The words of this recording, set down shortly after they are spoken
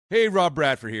Hey, Rob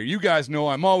Bradford here. You guys know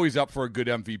I'm always up for a good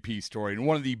MVP story, and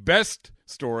one of the best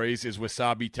stories is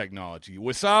Wasabi Technology.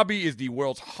 Wasabi is the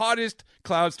world's hottest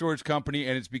cloud storage company,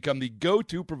 and it's become the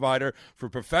go-to provider for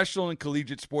professional and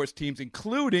collegiate sports teams,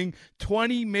 including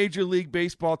 20 Major League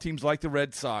Baseball teams like the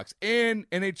Red Sox and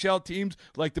NHL teams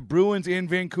like the Bruins and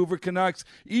Vancouver Canucks.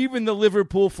 Even the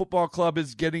Liverpool Football Club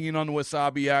is getting in on the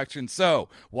Wasabi action. So,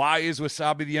 why is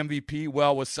Wasabi the MVP?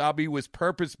 Well, Wasabi was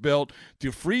purpose-built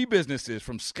to free businesses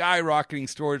from skyrocketing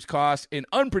storage costs and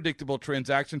unpredictable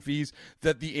transaction fees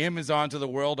that the Amazons of the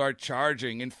world are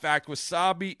charging. In fact,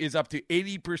 Wasabi is up to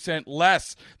 80%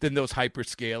 less than those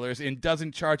hyperscalers and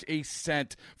doesn't charge a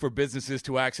cent for businesses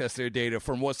to access their data.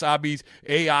 From Wasabi's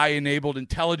AI-enabled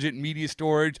intelligent media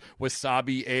storage,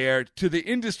 Wasabi Air, to the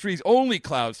industry's only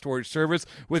cloud storage service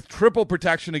with triple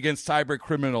protection against cyber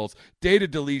criminals, data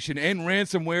deletion, and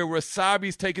ransomware,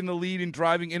 Wasabi's taken the lead in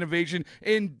driving innovation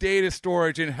in data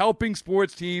storage and helping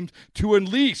sports teams to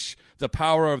unleash the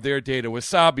power of their data.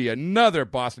 Wasabi, another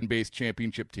Boston-based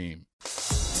championship team.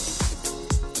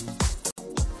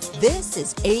 This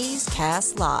is A's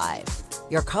Cast Live,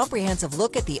 your comprehensive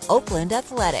look at the Oakland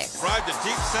Athletics. Drive to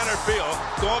deep center field.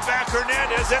 Going back,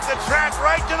 Hernandez at the track,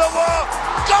 right to the wall.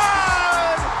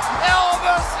 Gone!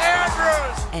 Elvis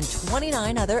Andrus! And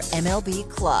 29 other MLB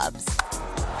clubs.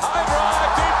 High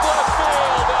drive, deep left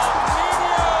field.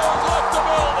 Nino left the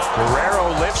building. Guerrero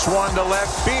lifts one to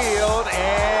left field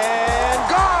and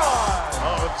gone!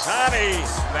 Ohtani,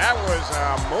 that was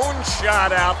a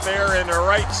moonshot out there in the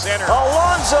right center.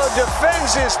 Alonso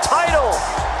defends his title,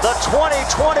 the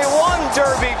 2021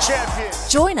 Derby champion.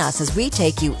 Join us as we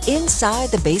take you inside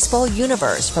the baseball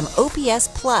universe, from OPS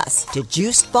Plus to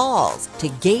juiced balls to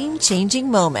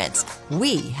game-changing moments.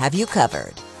 We have you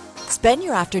covered. Spend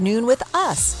your afternoon with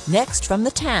us next from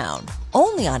the town,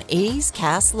 only on A's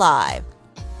Cast Live.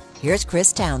 Here's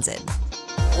Chris Townsend.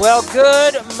 Well,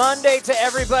 good Monday to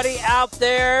everybody out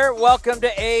there. Welcome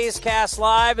to A's Cast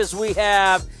Live, as we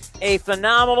have a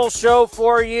phenomenal show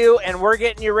for you, and we're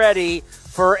getting you ready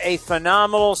for a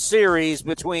phenomenal series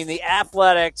between the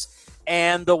Athletics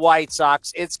and the White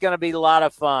Sox. It's going to be a lot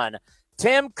of fun.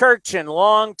 Tim Kurkjian,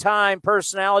 longtime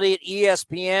personality at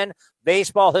ESPN,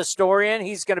 baseball historian.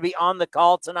 He's going to be on the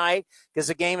call tonight because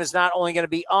the game is not only going to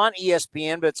be on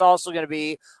ESPN, but it's also going to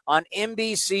be on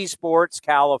NBC Sports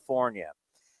California.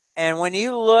 And when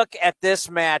you look at this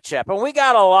matchup, and we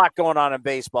got a lot going on in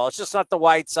baseball. It's just not the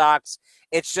White Sox.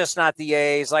 It's just not the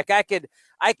A's. Like I could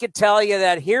tell you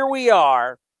that here we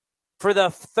are for the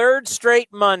third straight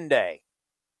Monday.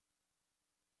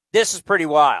 This is pretty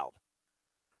wild.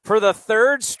 For the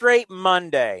third straight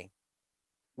Monday,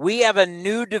 we have a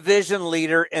new division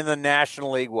leader in the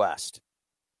National League West.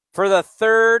 For the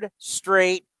third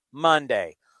straight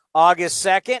Monday. August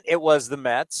 2nd, it was the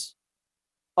Mets.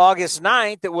 August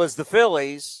 9th, it was the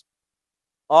Phillies.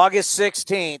 August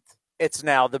 16th, it's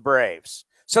now the Braves.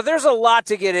 So there's a lot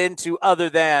to get into other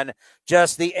than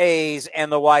just the A's and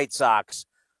the White Sox.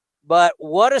 But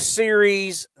what a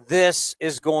series this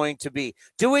is going to be.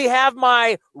 Do we have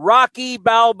my Rocky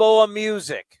Balboa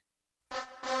music?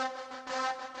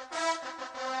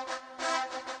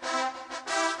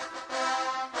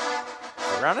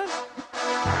 Running?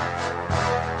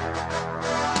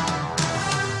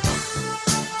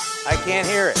 I can't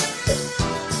hear it.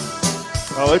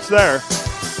 Oh, it's there.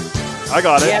 I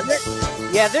got it.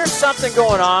 There's something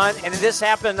going on, and this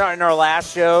happened in our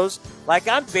last shows. Like,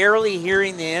 I'm barely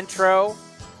hearing the intro.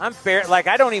 I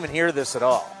don't even hear this at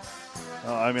all.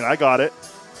 I got it.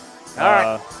 All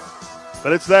right.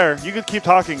 But it's there. You can keep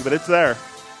talking, but it's there.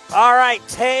 All right,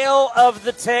 tale of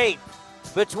the tape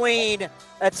between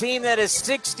a team that is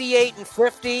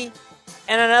 68-50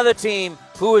 and another team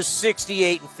who is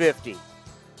 68-50.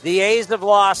 The A's have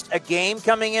lost a game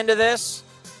coming into this.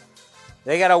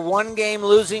 They got a one-game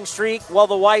losing streak, while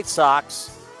the White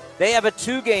Sox, they have a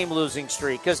two-game losing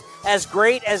streak. Because as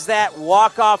great as that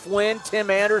walk-off win, Tim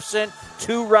Anderson,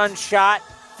 two-run shot,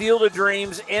 Field of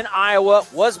Dreams in Iowa,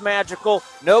 was magical,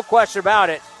 no question about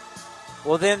it.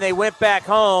 Well, then they went back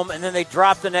home, and then they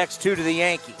dropped the next two to the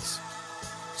Yankees.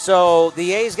 So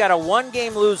the A's got a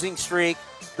one-game losing streak.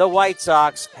 The White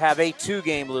Sox have a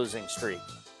two-game losing streak.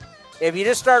 If you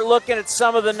just start looking at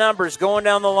some of the numbers going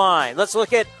down the line, let's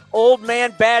look at old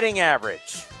man batting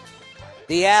average.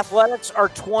 The Athletics are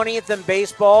 20th in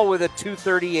baseball with a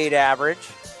 .238 average,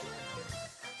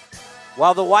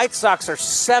 while the White Sox are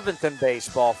 7th in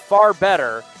baseball, far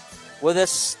better, with a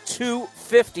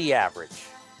 .250 average.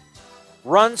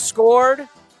 Runs scored,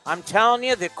 I'm telling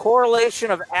you, the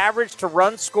correlation of average to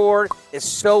runs scored is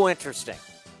so interesting.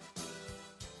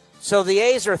 So the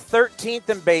A's are 13th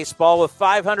in baseball with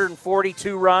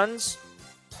 542 runs.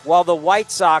 while the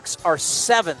White Sox are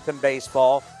 7th in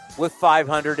baseball with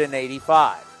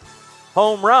 585.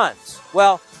 Home runs.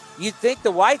 Well, you'd think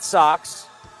the White Sox,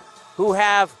 who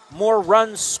have more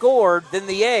runs scored than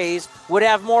the A's, would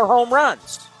have more home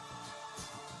runs.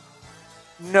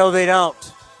 No, they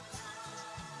don't.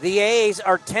 The A's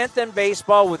are 10th in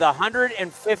baseball with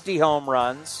 150 home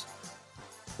runs,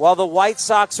 while the White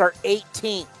Sox are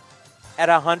 18th at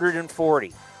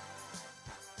 140.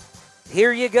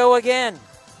 Here you go again.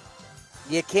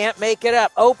 You can't make it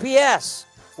up. OPS.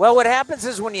 Well, what happens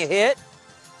is when you hit,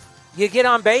 you get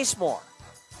on base more.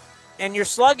 And your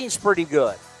slugging's pretty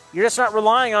good. You're just not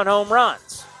relying on home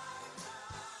runs.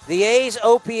 The A's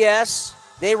OPS,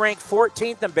 they rank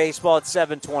 14th in baseball at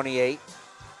 728,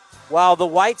 while the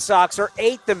White Sox are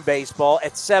 8th in baseball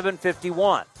at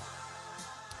 751.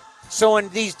 So in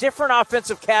these different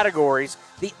offensive categories,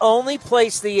 the only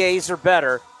place the A's are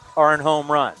better are in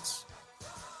home runs.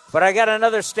 But I got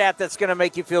another stat that's going to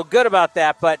make you feel good about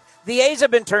that. But the A's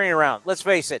have been turning around. Let's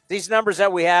face it. These numbers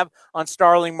that we have on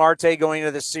Starling Marte going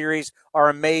into this series are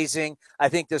amazing. I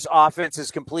think this offense is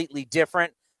completely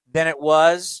different than it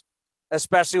was,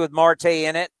 especially with Marte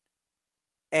in it.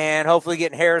 And hopefully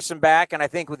getting Harrison back. And I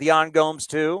think with Yan Gomes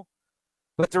too.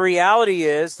 But the reality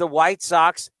is the White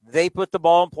Sox, they put the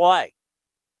ball in play.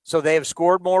 So they have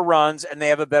scored more runs and they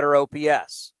have a better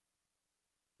OPS.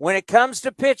 When it comes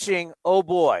to pitching, oh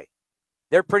boy,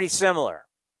 they're pretty similar.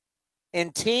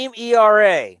 In team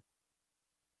ERA,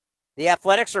 the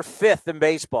Athletics are 5th in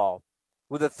baseball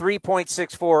with a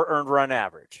 3.64 earned run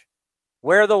average.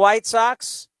 Where are the White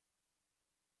Sox?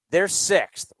 They're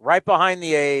 6th, right behind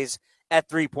the A's at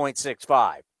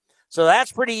 3.65. So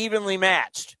that's pretty evenly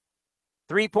matched.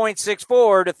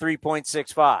 3.64 to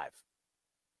 3.65.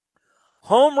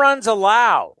 Home runs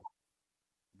allowed.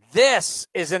 This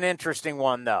is an interesting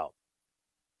one, though.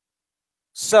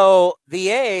 So the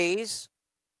A's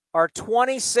are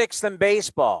 26th in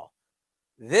baseball.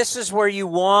 This is where you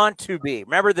want to be.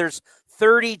 Remember, there's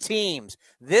 30 teams.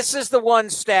 This is the one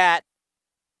stat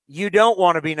you don't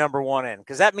want to be number one in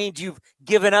because that means you've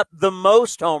given up the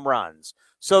most home runs.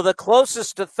 So the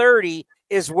closest to 30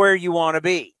 is where you want to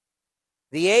be.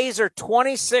 The A's are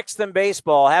 26th in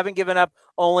baseball, having given up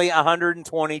only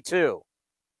 122.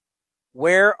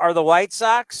 Where are the White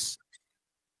Sox?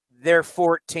 They're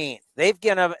 14th. They've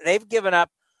given up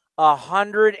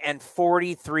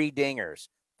 143 dingers.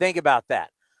 Think about that.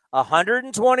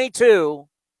 122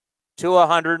 to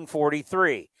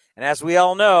 143. And as we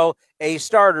all know, A's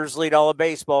starters lead all of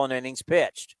baseball in innings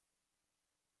pitched.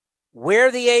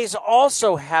 Where the A's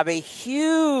also have a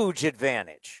huge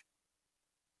advantage,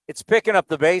 it's picking up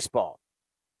the baseball.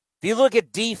 If you look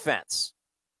at defense,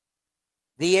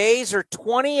 the A's are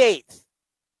 28th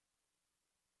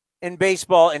in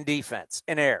baseball in defense,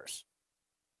 in errors.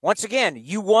 Once again,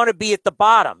 you want to be at the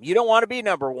bottom. You don't want to be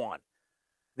number one.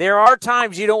 There are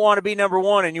times you don't want to be number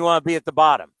one and you want to be at the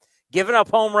bottom. Giving up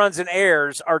home runs and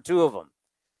errors are two of them.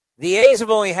 The A's have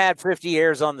only had 50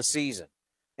 errors on the season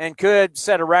and could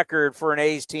set a record for an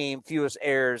A's team, fewest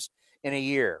errors in a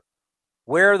year.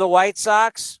 Where are the White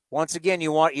Sox? Once again,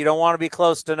 you don't want to be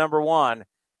close to number one,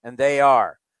 and they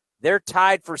are. They're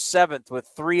tied for 7th with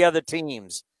 3 other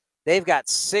teams. They've got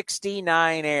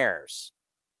 69 errors.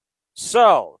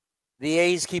 So the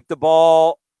A's keep the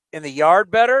ball in the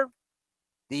yard better.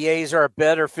 The A's are a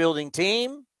better fielding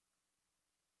team.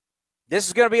 This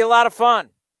is going to be a lot of fun.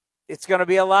 It's going to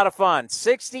be a lot of fun.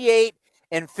 68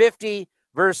 and 50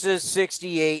 versus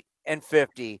 68 and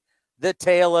 50. The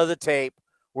tale of the tape,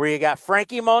 where you got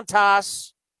Frankie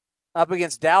Montas up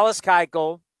against Dallas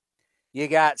Keuchel. You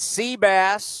got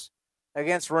Seabass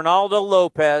against Ronaldo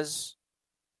Lopez.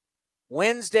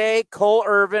 Wednesday, Cole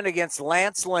Irvin against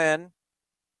Lance Lynn.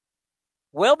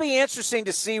 Will be interesting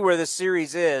to see where the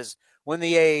series is when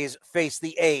the A's face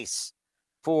the ace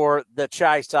for the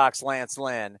Chi Sox, Lance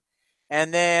Lynn.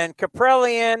 And then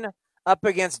Kaprelian up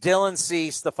against Dylan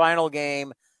Cease, the final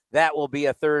game. That will be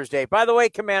a Thursday. By the way,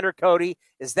 Commander Cody,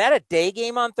 is that a day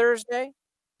game on Thursday?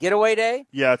 Getaway day?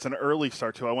 Yeah, it's an early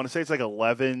start too. I want to say it's like an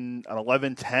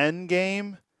 11:10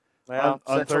 game on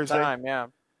Thursday. Time, yeah.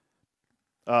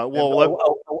 A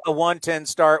 1:10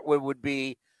 start would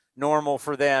be normal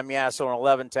for them, yeah, so an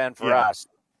 11:10 for us.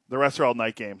 The rest are all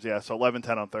night games, yeah, so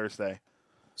 11:10 on Thursday.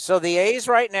 So the A's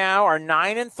right now are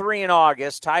 9-3 in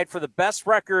August, tied for the best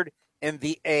record in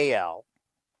the AL.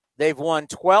 They've won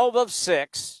 12 of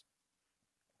 6.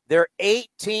 They're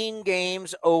 18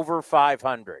 games over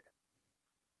 500.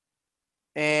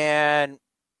 And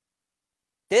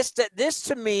this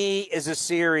to me is a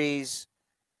series,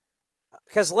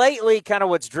 because lately kind of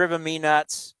what's driven me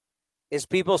nuts is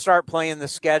people start playing the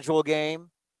schedule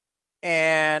game.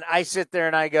 And I sit there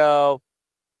and I go,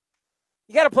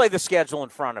 you got to play the schedule in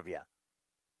front of you.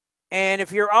 And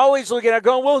if you're always looking at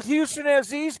going, well, Houston has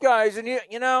these guys, and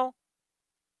you know,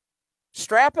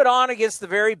 strap it on against the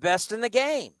very best in the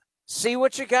game. See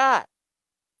what you got.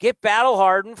 Get battle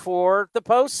hardened for the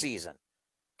postseason,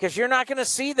 because you're not going to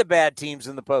see the bad teams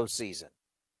in the postseason.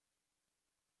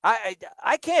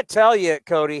 I can't tell you,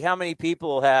 Cody, how many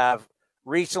people have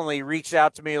recently reached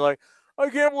out to me like, I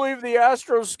can't believe the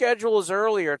Astros schedule is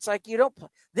earlier. It's like,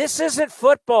 this isn't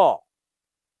football.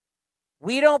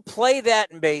 We don't play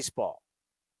that in baseball.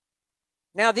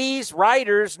 Now, these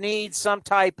writers need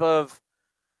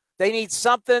they need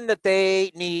something that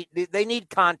they need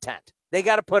content. They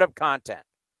got to put up content.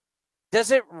 Does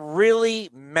it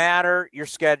really matter, your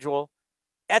schedule?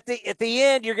 At the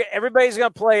end, everybody's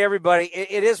going to play everybody.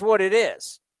 It is what it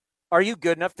is. Are you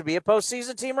good enough to be a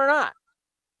postseason team or not?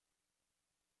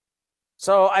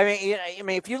 So, I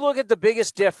mean, if you look at the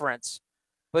biggest difference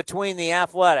between the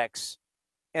Athletics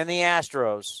and the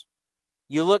Astros,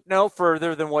 you look no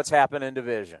further than what's happened in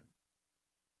division.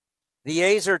 The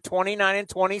A's are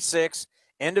 29-26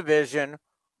 in division,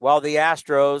 while the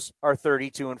Astros are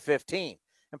 32-15.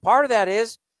 And part of that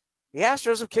is the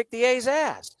Astros have kicked the A's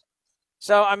ass.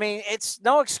 So, I mean, it's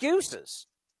no excuses.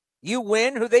 You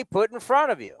win who they put in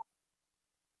front of you.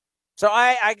 So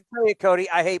I can tell you, Cody,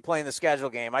 I hate playing the schedule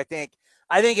game. I think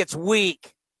it's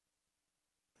weak.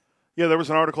 Yeah, there was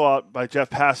an article out by Jeff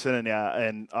Passan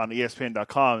and on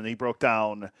ESPN.com, and he broke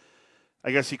down,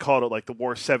 I guess he called it like the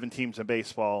worst 7 teams in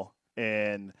baseball,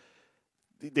 and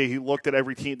he looked at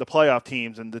every team, the playoff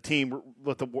teams, and the team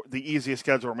with the easiest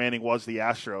schedule remaining was the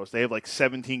Astros. They have like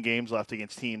 17 games left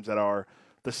against teams that are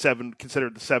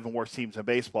considered the 7 worst teams in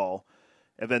baseball.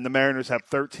 And then the Mariners have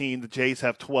 13, the Jays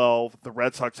have 12, the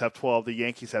Red Sox have 12, the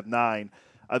Yankees have 9.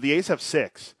 The A's have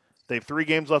 6. They have 3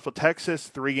 games left with Texas,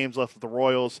 3 games left with the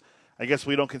Royals. I guess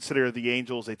we don't consider the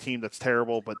Angels a team that's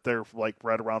terrible, but they're like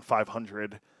right around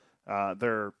 500.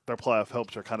 Their playoff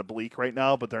hopes are kind of bleak right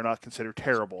now, but they're not considered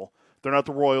terrible. They're not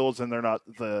the Royals, and they're not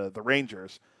the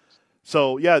Rangers.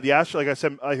 So, yeah, the Astros, like I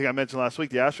said, I think I mentioned last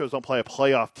week, the Astros don't play a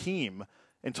playoff team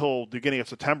until the beginning of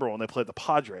September when they play the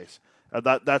Padres.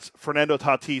 That's Fernando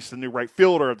Tatis, the new right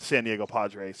fielder of the San Diego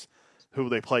Padres, who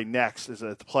they play next as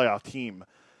a playoff team.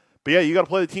 But, yeah, you got to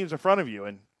play the teams in front of you.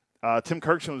 And Tim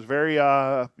Kirkson was very,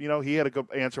 he had a good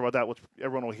answer about that, which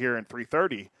everyone will hear in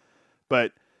 3:30.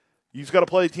 But you just got to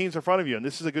play the teams in front of you, and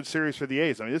this is a good series for the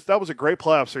A's. I mean, that was a great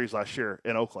playoff series last year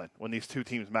in Oakland when these two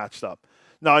teams matched up.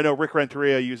 Now, I know Rick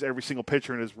Renteria used every single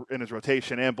pitcher in his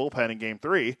rotation and bullpen in Game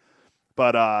 3,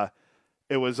 but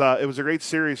it was a great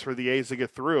series for the A's to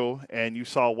get through, and you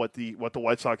saw what the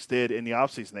White Sox did in the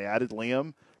offseason. They added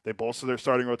Liam. They bolstered their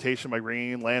starting rotation by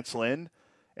bringing in Lance Lynn,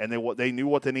 and they knew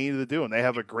what they needed to do, and they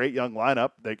have a great young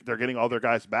lineup. They're getting all their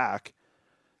guys back.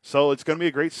 So it's going to be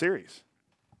a great series.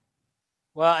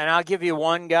 Well, and I'll give you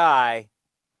one guy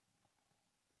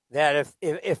that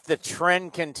if the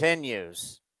trend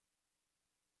continues,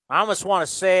 I almost want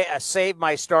to save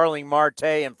my Starling Marte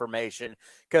information,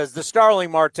 because the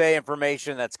Starling Marte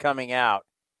information that's coming out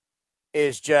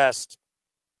is just,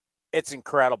 it's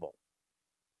incredible.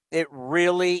 It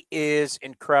really is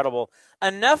incredible.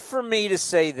 Enough for me to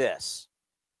say this.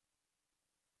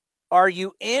 Are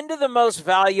you into the most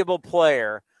valuable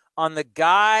player on the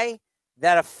guy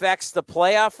that affects the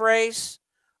playoff race,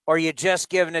 or are you just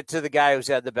giving it to the guy who's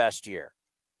had the best year?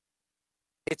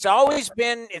 It's always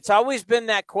been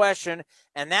that question,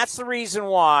 and that's the reason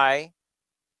why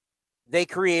they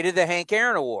created the Hank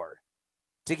Aaron Award,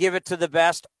 to give it to the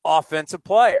best offensive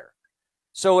player.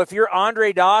 So if you're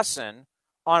Andre Dawson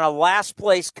on a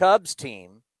last-place Cubs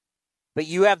team, but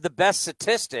you have the best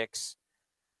statistics,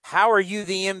 how are you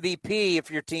the MVP if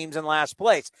your team's in last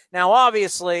place? Now,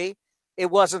 obviously, it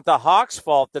wasn't the Hawks'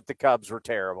 fault that the Cubs were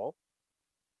terrible.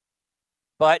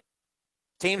 But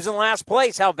teams in last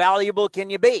place, how valuable can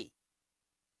you be?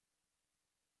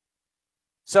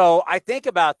 So I think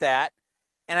about that,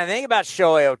 and I think about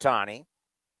Shohei Ohtani,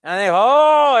 and I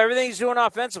think, everything he's doing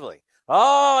offensively.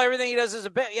 Everything he does is a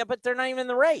bit. Yeah, but they're not even in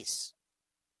the race.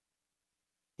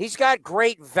 He's got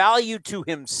great value to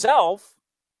himself,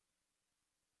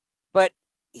 but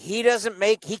he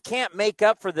can't make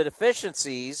up for the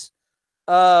deficiencies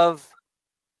of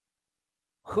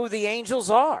who the Angels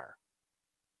are.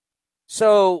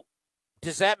 So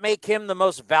does that make him the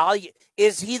most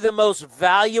is he the most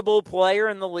valuable player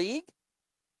in the league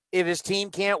if his team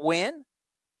can't win?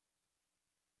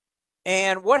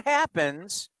 And what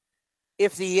happens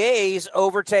if the A's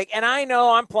overtake? And I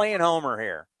know I'm playing homer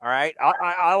here, all right?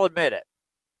 I'll admit it.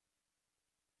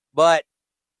 But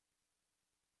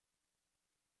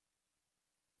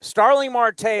Starling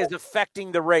Marte is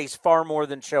affecting the race far more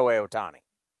than Shohei Ohtani.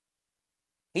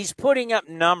 He's putting up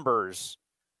numbers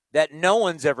that no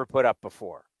one's ever put up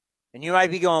before. And you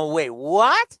might be going, wait,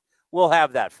 what? We'll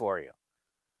have that for you.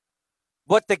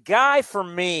 But the guy for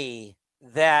me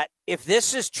that, if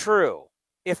this is true,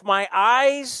 if my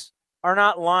eyes are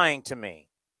not lying to me,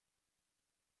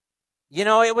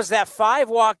 it was that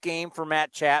 5-walk game for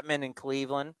Matt Chapman in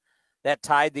Cleveland that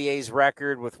tied the A's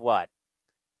record with what?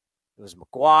 It was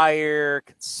McGuire,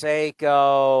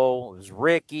 Canseco, it was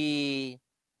Ricky.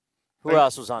 Who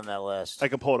else was on that list? I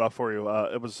can pull it up for you.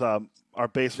 It was our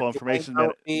baseball information.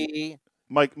 That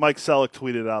Mike Selleck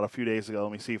tweeted out a few days ago.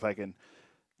 Let me see if I can.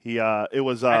 It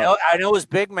was. I know it was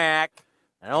Big Mac.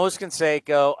 I know it was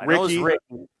Canseco. I know it was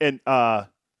Ricky. And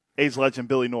A's legend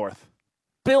Billy North.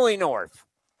 Billy North.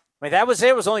 Wait, that was it?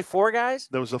 It was only 4 guys?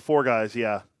 There was the 4 guys,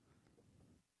 yeah.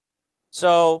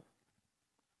 So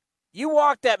you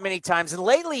walk that many times, and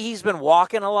lately he's been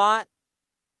walking a lot,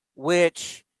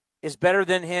 which is better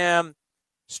than him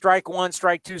strike 1,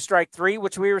 strike 2, strike 3,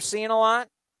 which we were seeing a lot,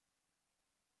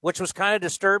 which was kind of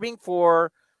disturbing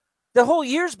for the whole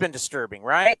year's been disturbing,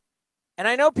 right? And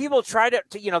I know people try to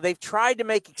they've tried to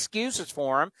make excuses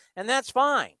for him, and that's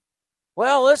fine.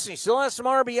 Well, listen, he still has some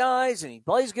RBIs, and he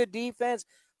plays good defense.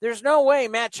 There's no way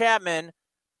Matt Chapman,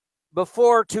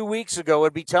 before 2 weeks ago,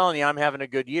 would be telling you I'm having a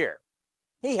good year.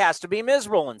 He has to be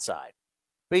miserable inside.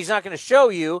 But he's not going to show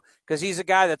you because he's a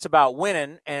guy that's about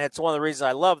winning, and it's one of the reasons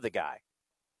I love the guy.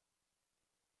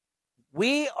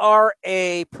 We are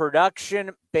a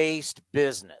production-based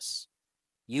business.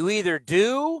 You either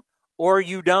do or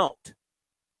you don't.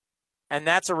 And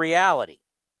that's a reality.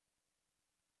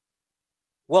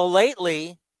 Well,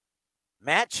 lately,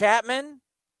 Matt Chapman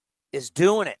is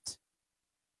doing it.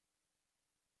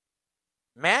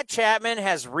 Matt Chapman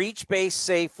has reached base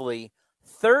safely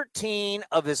 13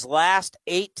 of his last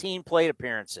 18 plate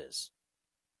appearances.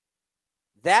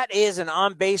 That is an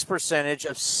on-base percentage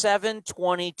of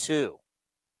 .722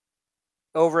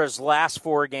 over his last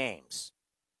 4 games.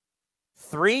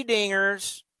 3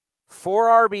 dingers,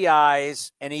 4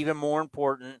 RBIs, and even more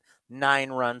important,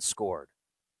 9 runs scored.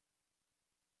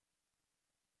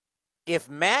 If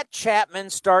Matt Chapman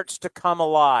starts to come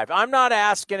alive, I'm not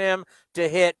asking him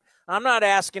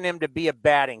to be a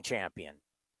batting champion.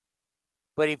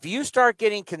 But if you start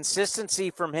getting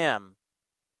consistency from him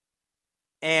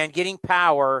and getting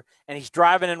power, and he's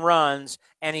driving in runs,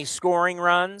 and he's scoring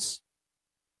runs,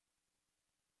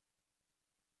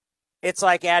 it's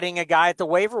like adding a guy at the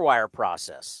waiver wire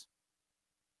process.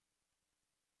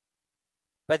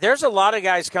 But there's a lot of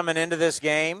guys coming into this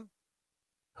game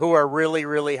who are really,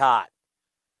 really hot.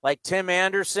 Like Tim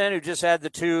Anderson, who just had the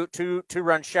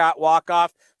two-run shot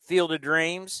walk-off, Field of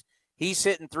Dreams. He's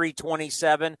hitting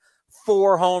 .327,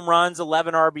 4 home runs,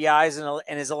 11 RBIs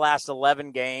in his last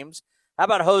 11 games. How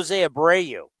about Jose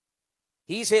Abreu?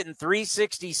 He's hitting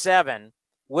 .367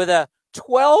 with a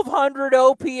 1,200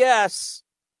 OPS.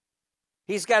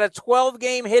 He's got a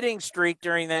 12-game hitting streak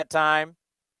during that time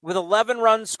with 11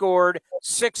 runs scored,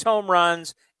 6 home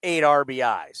runs, 8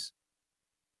 RBIs.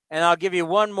 And I'll give you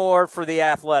one more for the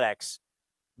Athletics.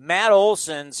 Matt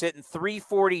Olson's hitting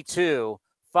 .342,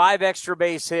 5 extra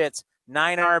base hits,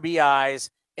 9 RBIs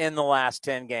in the last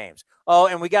 10 games. Oh,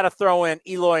 and we got to throw in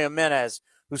Eloy Jimenez,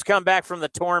 who's come back from the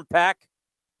torn pec.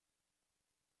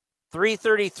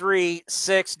 .333,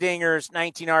 6 dingers,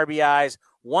 19 RBIs,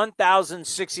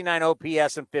 1,069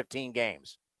 OPS in 15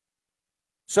 games.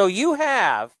 So you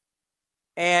have,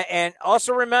 and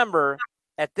also remember,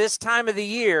 at this time of the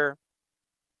year,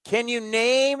 can you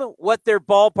name what their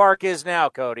ballpark is now,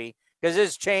 Cody? Because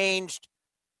it's changed.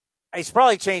 It's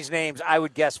probably changed names, I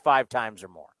would guess, 5 times or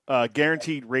more.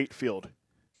 Guaranteed Rate Field.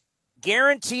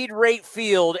 Guaranteed Rate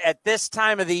Field at this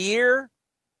time of the year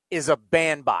is a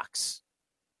bandbox.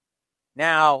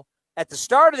 Now, at the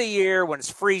start of the year, when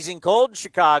it's freezing cold in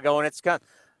Chicago, and is that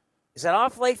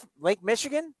off Lake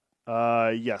Michigan?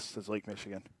 Yes, it's Lake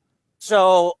Michigan.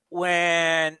 So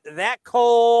when that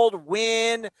cold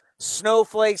wind,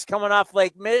 snowflakes coming off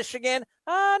Lake Michigan,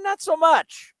 not so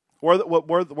much. Where's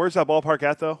that ballpark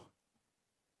at, though?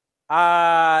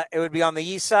 It would be on the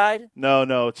east side.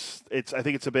 No, it's. I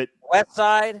think it's a bit west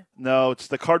side. No, it's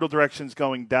the cardinal directions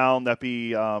going down. That'd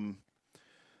be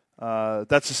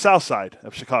that's the south side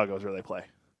of Chicago is where they play.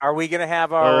 Are we gonna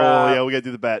have our? Yeah, we gotta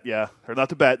do the bet. Yeah, or not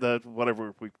the bet, the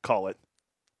whatever we call it.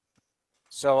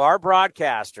 So our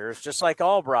broadcasters, just like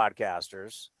all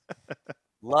broadcasters,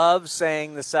 love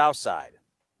saying the south side.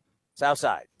 South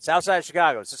side of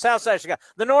Chicago. It's the south side of Chicago.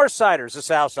 The north siders, the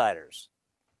south siders.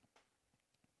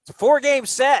 It's a 4-game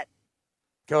set,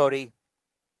 Cody.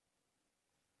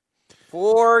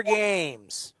 4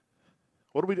 games.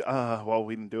 What do we do? Well,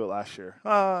 we didn't do it last year.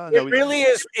 It really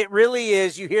is. It really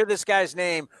is. You hear this guy's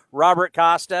name, Robert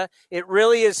Costa. It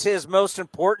really is his most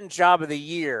important job of the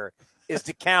year is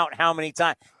to count how many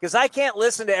times. Because I can't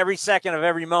listen to every second of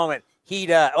every moment he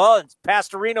does. Well,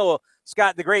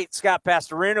 the great Scott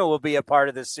Pastorino will be a part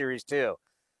of this series too.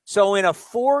 So in a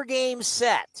 4-game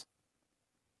set,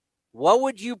 what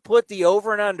would you put the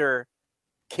over and under?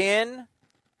 Ken,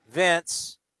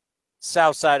 Vince,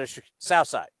 South side of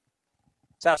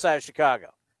Chicago.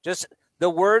 Just the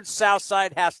word South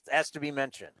Side has to be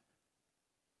mentioned.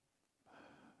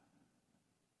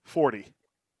 40.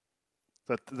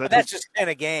 That's just 10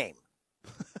 a game.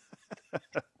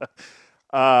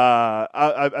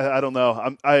 I don't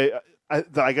know. I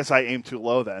guess I aim too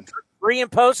low then. Pre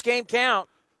and post game count.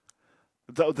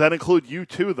 That include you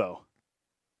too, though,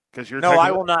 because you're. No, I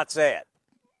will not say it.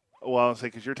 Well, I'll say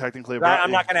because you're technically.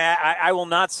 I'm not going to. I will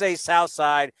not say South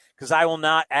Side because I will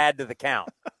not add to the count.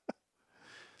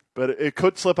 But it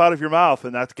could slip out of your mouth,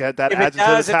 and that adds to the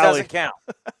tally. It doesn't count.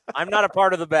 I'm not a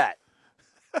part of the bet.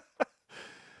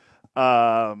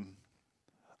 So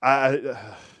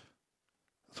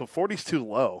 40's too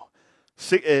low.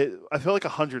 I feel like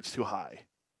 100's too high.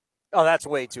 Oh, that's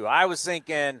way too. I was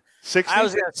thinking 60. I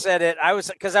was going to set it.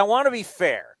 Because I want to be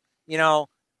fair. You know,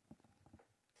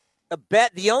 a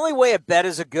bet. The only way a bet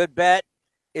is a good bet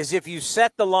is if you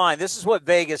set the line. This is what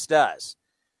Vegas does.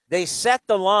 They set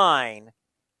the line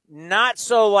not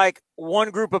so like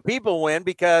one group of people win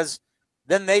because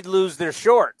then they'd lose their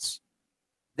shorts.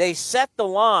 They set the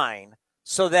line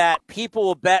so that people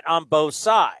will bet on both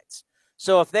sides.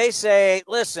 So if they say,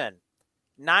 listen,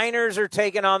 Niners are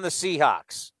taking on the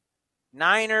Seahawks.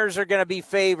 Niners are going to be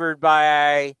favored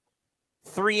by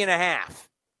 3.5.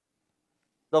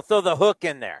 They'll throw the hook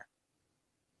in there.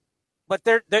 But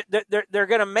they're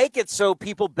going to make it so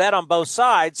people bet on both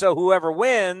sides, so whoever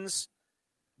wins,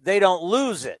 they don't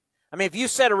lose it. I mean, if you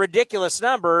set a ridiculous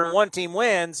number and one team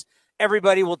wins,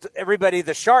 everybody,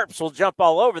 the sharps will jump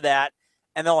all over that,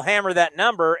 and they'll hammer that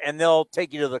number, and they'll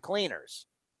take you to the cleaners.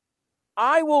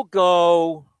 I will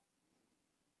go,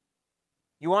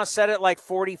 you want to set it like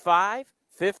 45,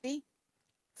 50,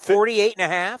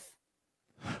 48.5?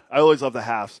 I always love the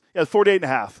halves. Yeah,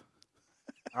 48.5.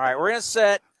 All right, we're going to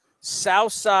set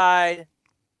South Side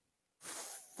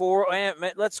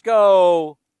let's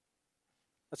go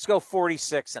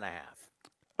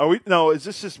 46.5. Is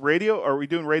this just radio? Are we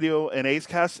doing radio and A's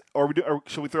Cast? Or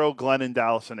should we throw Glenn and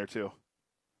Dallas in there too?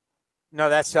 No,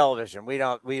 that's television. We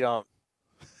don't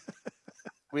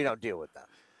deal with them.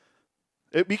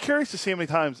 It'd be curious to see how many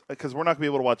times, because we're not going to be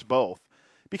able to watch both.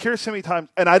 Be curious how many times,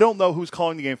 and I don't know who's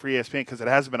calling the game for ESPN because it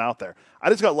hasn't been out there. I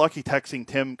just got lucky texting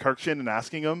Tim Kirkshin and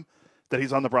asking him that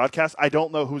he's on the broadcast. I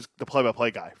don't know who's the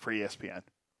play-by-play guy for ESPN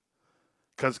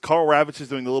because Carl Ravitch is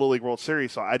doing the Little League World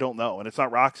Series, so I don't know. And it's not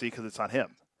Roxy because it's on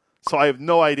him. So I have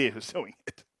no idea who's doing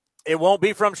it. It won't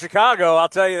be from Chicago, I'll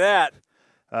tell you that.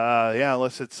 Yeah,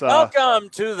 unless it's... Welcome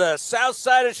to the south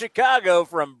side of Chicago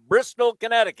from Bristol,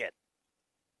 Connecticut.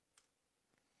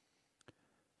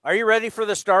 Are you ready for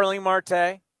the Starling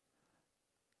Marte?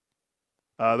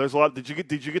 There's a lot. Did you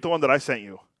get the one that I sent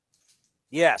you?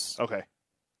 Yes. Okay.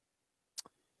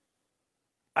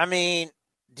 I mean,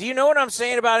 do you know what I'm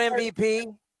saying about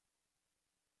MVP?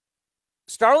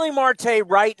 Starling Marte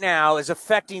right now is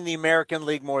affecting the American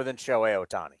League more than Shohei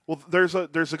Ohtani. Well, there's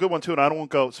a good one too, and I don't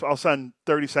want to go. So I'll spend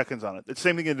 30 seconds on it. It's the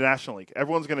same thing in the National League.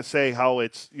 Everyone's going to say how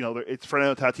it's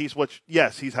Fernando Tatis, which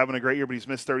yes, he's having a great year, but he's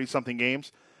missed 30-something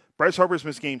games. Bryce Harper's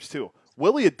missed games too.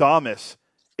 Willy Adames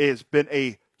has been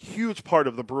a huge part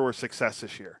of the Brewers' success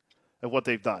this year and what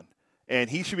they've done,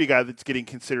 and he should be a guy that's getting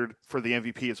considered for the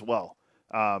MVP as well.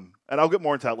 And I'll get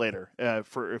more into that later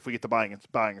for if we get to buying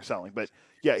or selling. But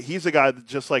yeah, he's a guy that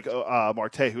just like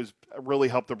Marte, who's really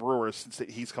helped the Brewers since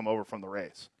he's come over from the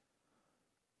Rays.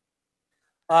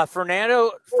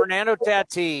 Fernando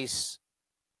Tatis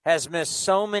has missed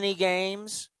so many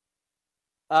games.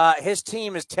 His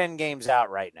team is 10 games out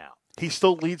right now. He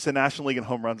still leads the National League in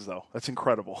home runs, though. That's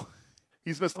incredible.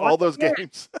 He's missed all those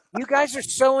games. You guys are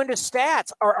so into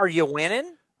stats. Are you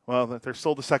winning? Well, they're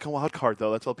still the second wild card,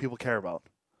 though. That's all people care about.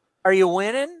 Are you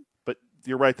winning? But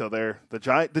you're right, though. The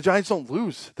Giants don't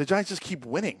lose. The Giants just keep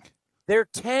winning. They're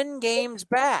 10 games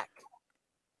back.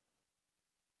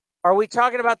 Are we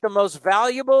talking about the most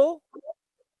valuable?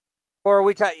 Or are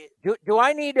we talking? Do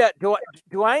I need to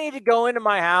go into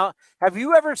my house? Have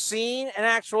you ever seen an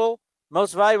actual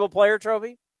most valuable player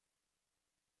trophy?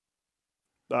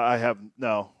 I have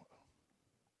no.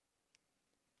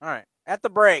 All right. At the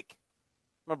break,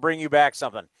 I'm gonna bring you back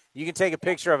something. You can take a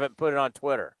picture of it and put it on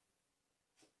Twitter.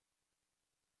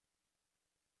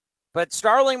 But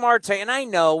Starling Marte, and I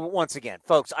know, once again,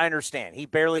 folks, I understand. He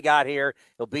barely got here.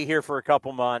 He'll be here for a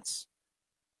couple months.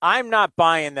 I'm not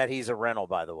buying that he's a rental,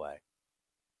 by the way.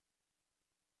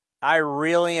 I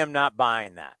really am not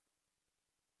buying that.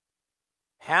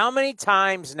 How many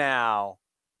times now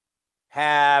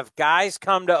have guys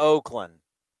come to Oakland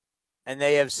and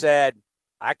they have said,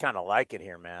 I kind of like it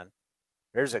here, man.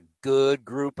 There's a good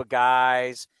group of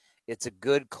guys. It's a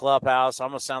good clubhouse. I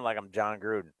almost sound like I'm John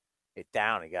Gruden. Get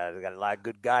down. You got a lot of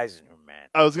good guys in here, man.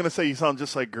 I was going to say you sound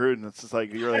just like Gruden. It's just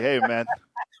like, you're like, hey, man.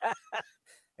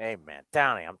 Hey, man,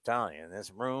 Downey, I'm telling you, in this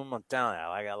room, I'm telling you,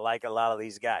 I like a lot of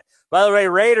these guys. By the way,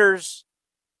 Raiders,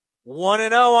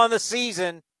 1-0 on the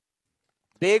season.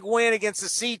 Big win against the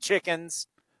Sea Chickens.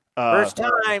 First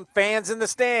time, fans in the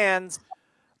stands.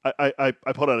 I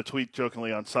put out a tweet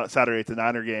jokingly on Saturday at the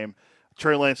Niner game.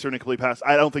 Trey Lance threw an incomplete pass.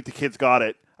 I don't think the kids got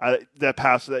it. That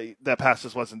pass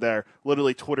just wasn't there.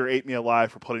 Literally, Twitter ate me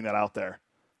alive for putting that out there.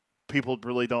 People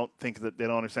really don't think that they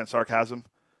don't understand sarcasm.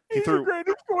 He's the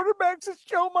greatest quarterback since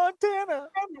Joe Montana.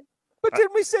 But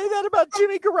didn't we say that about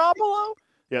Jimmy Garoppolo?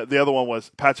 Yeah, the other one was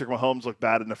Patrick Mahomes looked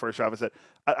bad in the first round. I said,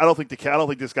 I don't think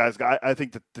this guy's guy. I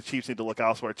think that the Chiefs need to look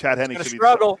elsewhere. Chad Henne should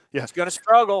struggle. He's going to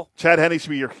struggle. Chad Henne should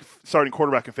be your starting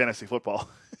quarterback in fantasy football.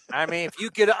 I mean, if you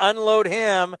could unload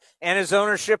him and his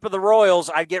ownership of the Royals,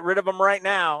 I'd get rid of him right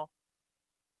now.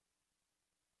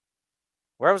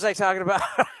 Where was I talking about?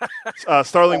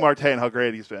 Starling Marte and how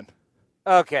great he's been.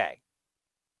 Okay.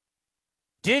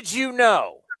 Did you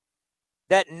know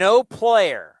that no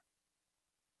player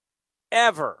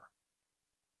ever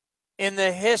in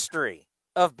the history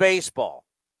of baseball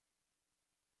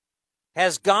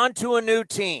has gone to a new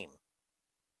team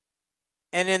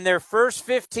and in their first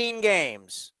 15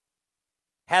 games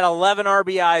had 11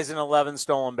 RBIs and 11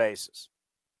 stolen bases?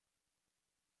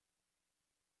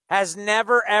 Has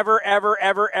never, ever, ever,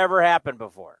 ever, ever happened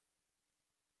before.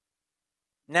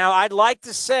 Now, I'd like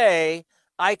to say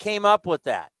I came up with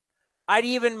that. I'd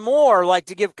even more like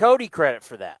to give Cody credit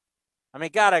for that. I mean,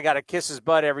 God, I got to kiss his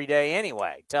butt every day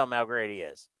anyway. Tell him how great he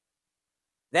is.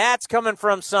 That's coming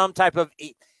from some type of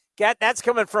that's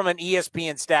coming from an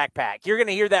ESPN stack pack. You're going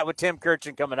to hear that with Tim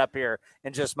Kirchin coming up here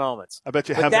in just moments. I bet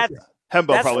you Hembo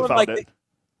probably found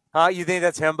it. You think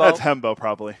that's Hembo? That's Hembo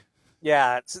probably.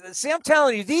 Yeah. See, I'm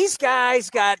telling you, these guys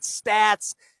got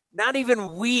stats not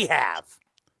even we have.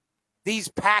 These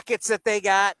packets that they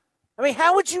got. I mean,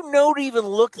 how would you know to even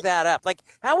look that up? Like,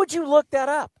 how would you look that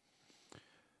up?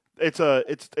 It's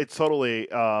totally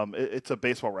it's a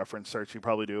baseball reference search. You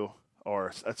probably do,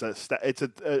 or it's a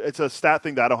stat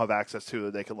thing that I don't have access to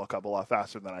that they can look up a lot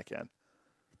faster than I can.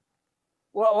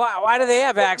 Well, why do they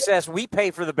have access? We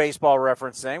pay for the baseball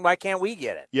reference thing. Why can't we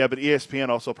get it? Yeah, but ESPN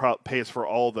also pays for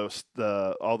all the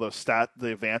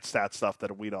advanced stat stuff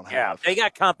that we don't have. Yeah, they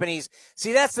got companies.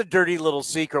 See, that's the dirty little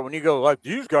secret when you go like,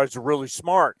 these guys are really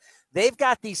smart. They've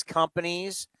got these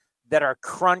companies that are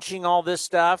crunching all this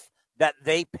stuff that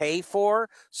they pay for,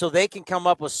 so they can come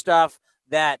up with stuff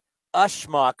that us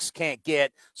schmucks can't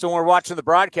get. So when we're watching the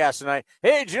broadcast tonight,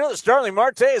 hey, did you know that Starling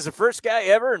Marte is the first guy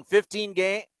ever in 15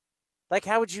 games? Like,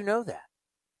 how would you know that?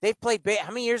 They've played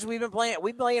how many years have we been playing?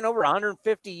 We've been playing over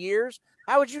 150 years.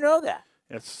 How would you know that?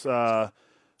 It's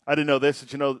I didn't know this.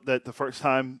 Did you know that the first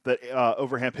time that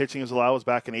overhand pitching is allowed was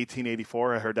back in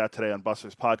 1884? I heard that today on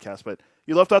Buster's podcast. But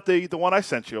you left out the one I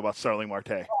sent you about Starling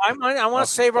Marte. I want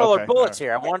to save all our bullets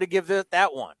here. I wanted to give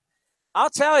that one. I'll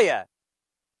tell you,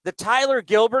 the Tyler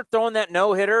Gilbert throwing that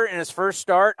no-hitter in his first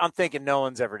start, I'm thinking no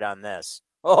one's ever done this.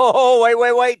 Oh,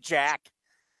 wait, Jack.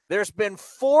 There's been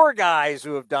 4 guys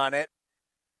who have done it.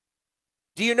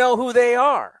 Do you know who they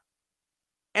are?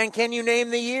 And can you name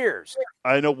the years?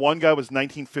 I know one guy was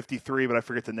 1953, but I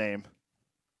forget the name.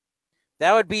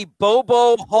 That would be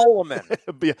Bobo Holoman.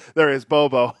 Yeah, there is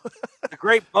Bobo. The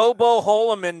great Bobo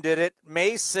Holoman did it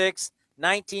May 6,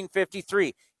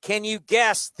 1953. Can you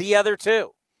guess the other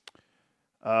 2?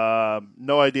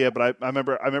 No idea, but I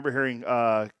remember hearing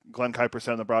Glenn Kuiper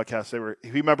say on the broadcast he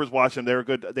remembers watching. They were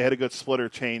good. They had a good splitter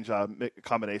change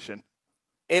combination.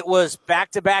 It was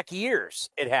back-to-back years.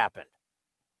 It happened.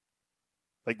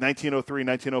 Like 1903,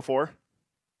 1904?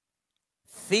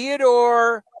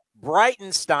 Theodore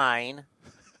Breitenstein,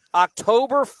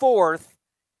 October 4th,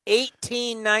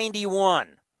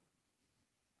 1891.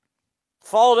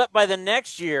 Followed up by the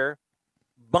next year,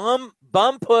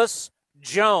 Bumpus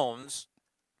Jones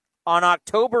on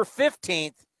October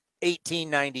 15th,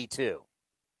 1892.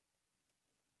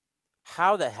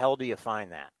 How the hell do you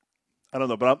find that? I don't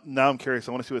know, but now I'm curious.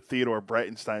 I want to see what Theodore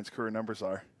Breitenstein's career numbers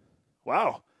are.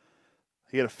 Wow.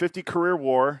 He had a 50 career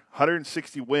WAR,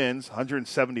 160 wins,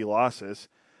 170 losses.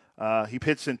 He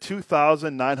pitched in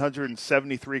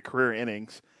 2,973 career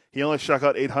innings. He only struck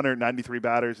out 893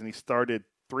 batters, and he started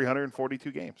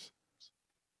 342 games.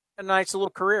 A nice little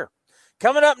career.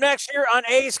 Coming up next year on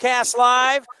A's Cast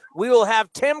Live, we will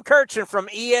have Tim Kurkjian from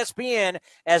ESPN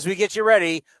as we get you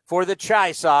ready for the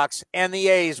Chi Sox and the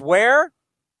A's. Where?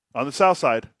 On the south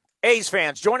side. A's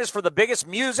fans, join us for the biggest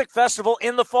music festival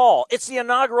in the fall. It's the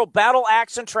inaugural Battle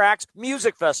Axe and Tracks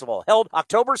Music Festival, held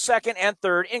October 2nd and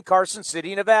 3rd in Carson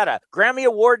City, Nevada. Grammy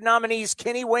Award nominees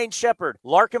Kenny Wayne Shepherd,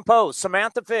 Larkin Poe,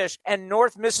 Samantha Fish, and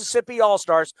North Mississippi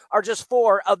All-Stars are just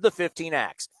 4 of the 15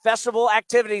 acts. Festival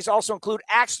activities also include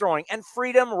axe throwing and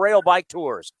Freedom Rail Bike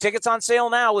tours. Tickets on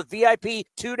sale now with VIP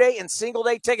 2-day and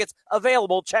single-day tickets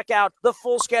available. Check out the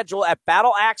full schedule at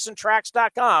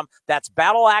battleaxeandtracks.com. That's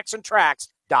battleaxeandtracks.com.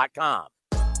 Hi,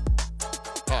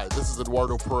 this is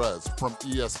Eduardo Perez from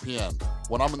ESPN.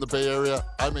 When I'm in the Bay Area,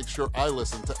 I make sure I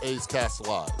listen to A's Cast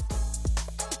Live.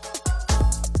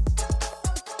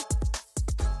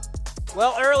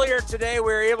 Well, earlier today, we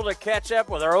were able to catch up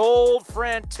with our old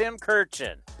friend Tim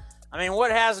Kurkjian. I mean,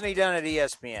 what hasn't he done at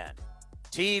ESPN?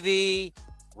 TV,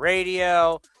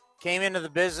 radio, came into the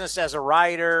business as a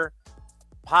writer,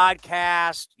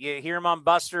 podcast. You hear him on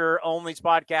Buster Olney's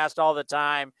podcast all the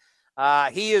time.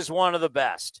 He is one of the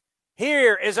best.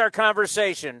 Here is our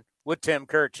conversation with Tim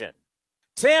Kurkjian.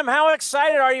 Tim, how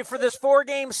excited are you for this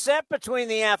 4-game set between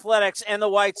the Athletics and the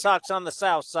White Sox on the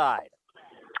South Side?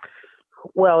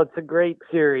 Well, it's a great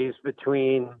series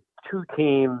between two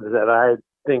teams that I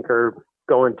think are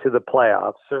going to the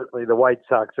playoffs. Certainly the White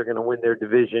Sox are going to win their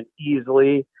division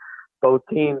easily. Both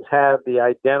teams have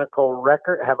identical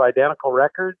records.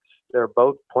 They're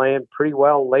both playing pretty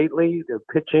well lately. They're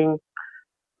pitching.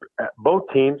 Both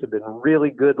teams have been really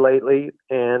good lately,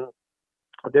 and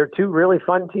they're two really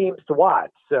fun teams to watch.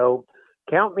 So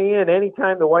count me in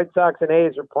anytime the White Sox and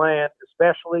A's are playing,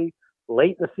 especially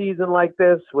late in the season like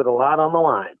this with a lot on the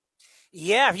line.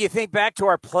 Yeah, if you think back to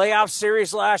our playoff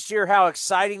series last year, how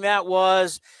exciting that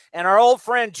was. And our old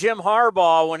friend Jim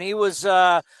Harbaugh, when he was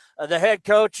the head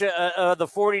coach of the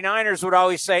 49ers, would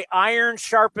always say, iron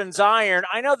sharpens iron.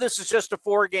 I know this is just a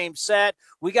 4-game set.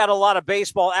 We got a lot of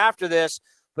baseball after this.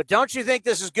 But don't you think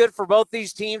this is good for both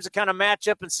these teams to kind of match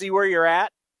up and see where you're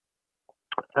at?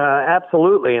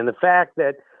 Absolutely. And the fact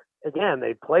that, again,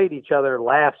 they played each other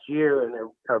last year in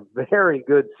a very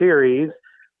good series,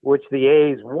 which the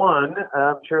A's won.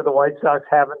 I'm sure the White Sox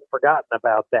haven't forgotten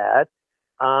about that.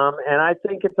 And I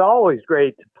think it's always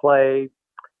great to play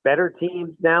better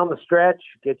teams down the stretch,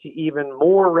 get you even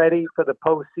more ready for the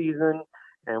postseason.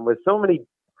 And with so many,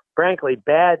 frankly,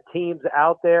 bad teams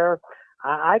out there,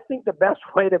 I think the best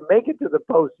way to make it to the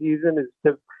postseason is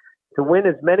to win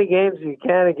as many games as you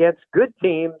can against good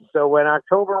teams, so when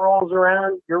October rolls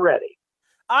around, you're ready.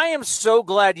 I am so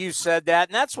glad you said that,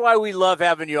 and that's why we love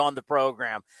having you on the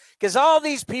program, because all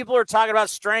these people are talking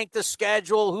about strength of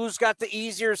schedule, who's got the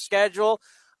easier schedule.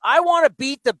 I want to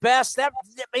beat the best.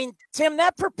 Tim,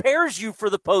 that prepares you for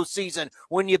the postseason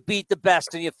when you beat the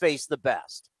best and you face the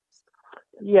best.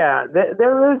 Yeah,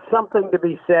 there is something to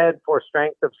be said for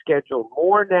strength of schedule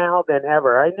more now than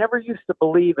ever. I never used to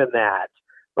believe in that.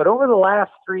 But over the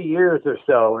last 3 years or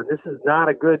so, and this is not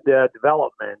a good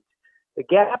development, the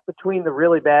gap between the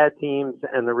really bad teams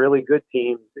and the really good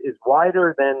teams is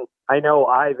wider than I know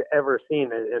I've ever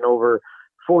seen it in over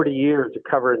 40 years of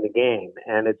covering the game,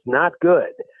 and it's not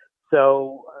good.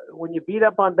 So when you beat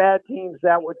up on bad teams,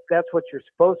 that's what you're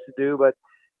supposed to do. But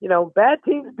you know, bad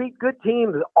teams beat good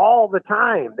teams all the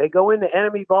time. They go into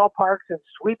enemy ballparks and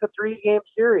sweep a 3-game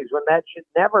series when that should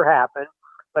never happen.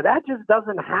 But that just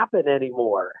doesn't happen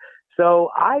anymore.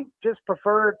 So I just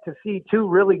prefer to see two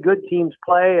really good teams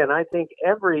play, and I think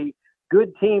every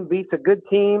good team beats a good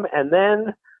team, and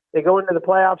then they go into the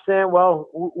playoffs saying, well,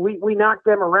 we knocked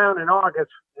them around in August.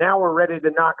 Now we're ready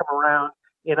to knock them around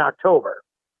in October.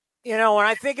 You know, when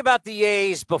I think about the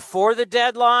A's before the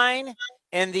deadline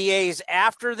and the A's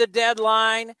after the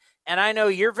deadline, and I know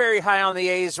you're very high on the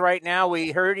A's right now.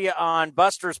 We heard you on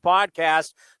Buster's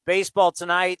podcast, Baseball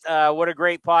Tonight. What a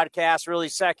great podcast, really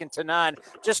second to none.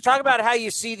 Just talk about how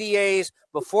you see the A's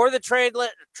before the trade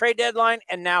deadline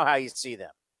and now how you see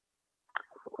them.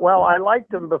 Well, I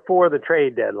liked them before the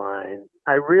trade deadline.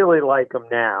 I really like them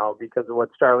now because of what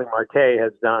Starling Marte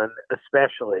has done,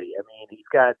 especially. I mean, he's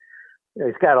got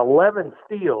 11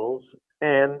 steals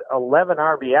and 11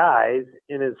 RBIs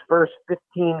in his first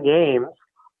 15 games.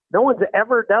 No one's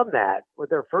ever done that with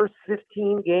their first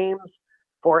 15 games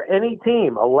for any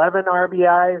team. 11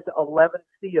 RBIs, 11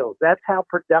 steals. That's how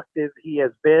productive he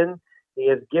has been. He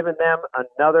has given them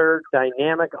another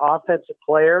dynamic offensive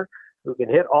player who can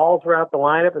hit all throughout the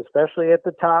lineup, especially at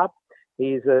the top.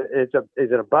 He's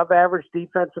an above average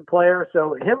defensive player.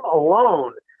 So him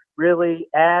alone really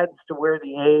adds to where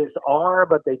the A's are,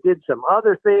 but they did some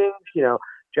other things,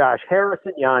 Josh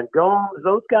Harrison, Yan Gomes,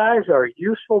 those guys are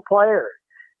useful players.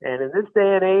 And in this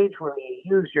day and age, when you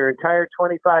use your entire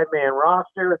 25-man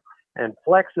roster and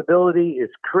flexibility is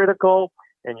critical,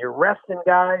 and you're resting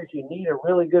guys, you need a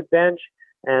really good bench,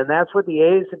 and that's what the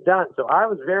A's have done. So I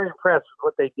was very impressed with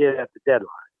what they did at the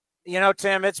deadline.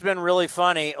 Tim, it's been really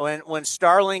funny. When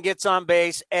Starling gets on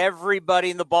base,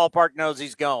 everybody in the ballpark knows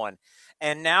he's going.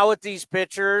 And now with these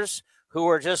pitchers who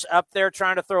are just up there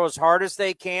trying to throw as hard as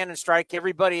they can and strike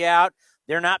everybody out,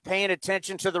 they're not paying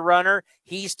attention to the runner.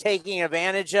 He's taking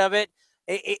advantage of it.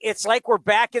 It's like we're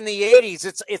back in the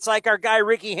 80s. It's like our guy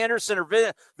Ricky Henderson or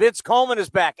Vince Coleman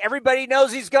is back. Everybody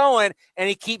knows he's going, and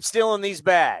he keeps stealing these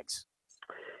bags.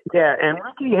 Yeah, and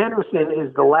Ricky Henderson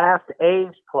is the last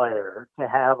A's player to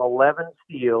have 11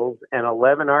 steals and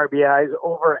 11 RBIs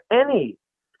over any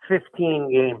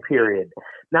 15-game period,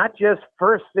 not just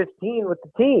first 15 with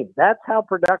the team. That's how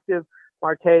productive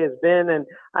Marte has been. And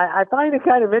I find it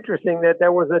kind of interesting that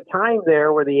there was a time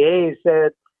there where the A's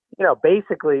said,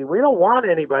 basically, we don't want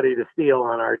anybody to steal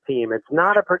on our team. It's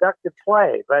not a productive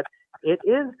play, but it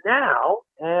is now.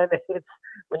 And it's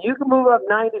when you can move up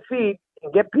 90 feet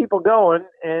and get people going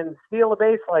and steal a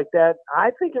base like that,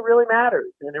 I think it really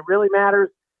matters. And it really matters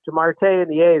to Marte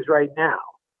and the A's right now.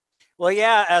 Well,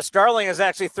 yeah, Starling has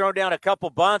actually thrown down a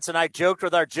couple bunts, and I joked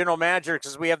with our general manager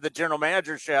because we have the general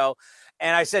manager show.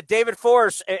 And I said, David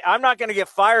Force, I'm not going to get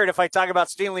fired if I talk about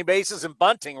stealing bases and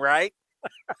bunting, right?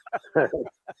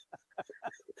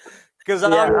 Because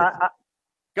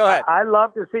go ahead. I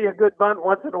love to see a good bunt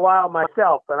once in a while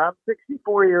myself, and I'm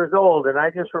 64 years old, and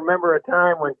I just remember a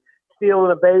time when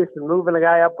stealing a base and moving a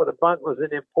guy up with a bunt was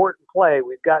an important play.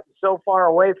 We've gotten so far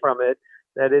away from it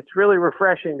that it's really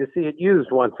refreshing to see it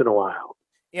used once in a while.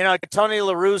 Tony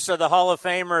La Russa, the Hall of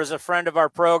Famer, is a friend of our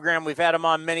program. We've had him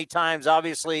on many times,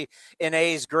 obviously, in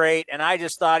A's great. And I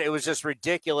just thought it was just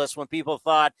ridiculous when people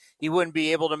thought he wouldn't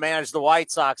be able to manage the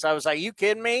White Sox. I was like, you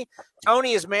kidding me?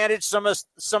 Tony has managed some of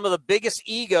the biggest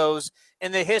egos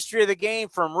in the history of the game,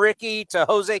 from Ricky to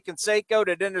Jose Canseco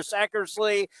to Dennis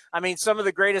Eckersley. I mean, some of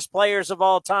the greatest players of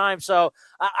all time. So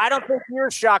I don't think you're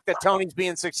shocked that Tony's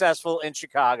being successful in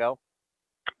Chicago.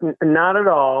 Not at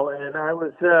all. And I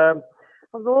was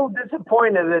a little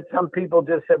disappointed that some people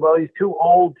just said, well, he's too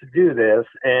old to do this.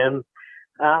 And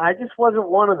I just wasn't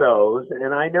one of those.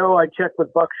 And I know I checked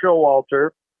with Buck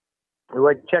Showalter, who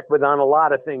I check with on a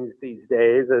lot of things these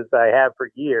days, as I have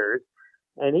for years.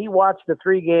 And he watched the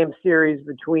 3-game series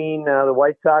between the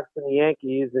White Sox and the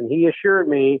Yankees, and he assured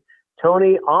me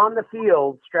Tony on the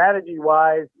field,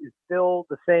 strategy-wise, is still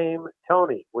the same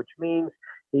Tony, which means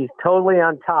he's totally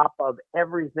on top of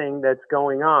everything that's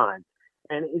going on.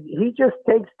 And he just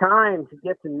takes time to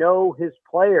get to know his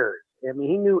players. I mean,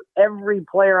 he knew every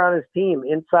player on his team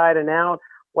inside and out,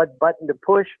 what button to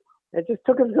push. It just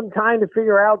took him some time to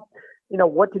figure out,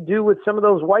 what to do with some of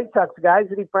those White Sox guys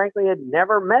that he frankly had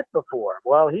never met before.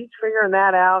 Well, he's figuring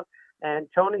that out, and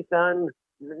Tony's done,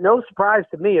 no surprise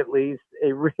to me at least,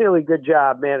 a really good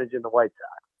job managing the White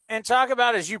Sox. And talk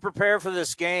about, as you prepare for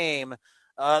this game,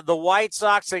 the White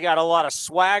Sox, they got a lot of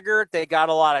swagger, they got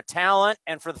a lot of talent,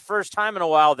 and for the first time in a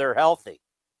while, they're healthy.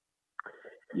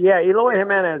 Yeah, Eloy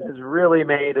Jimenez has really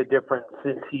made a difference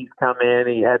since he's come in.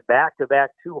 He had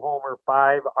back-to-back 2-homer,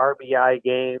 5 RBI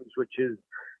games, which is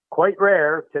quite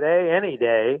rare today, any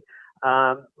day.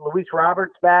 Luis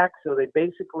Roberts back, so they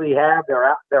basically have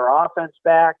their offense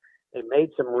back. They made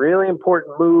some really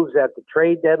important moves at the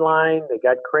trade deadline. They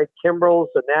got Craig Kimbrell,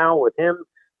 so now with him,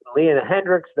 Leon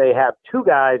Hendricks, they have 2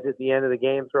 guys at the end of the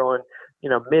game throwing,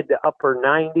 mid to upper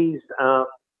 90s.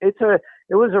 It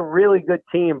was a really good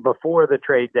team before the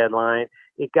trade deadline.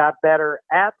 It got better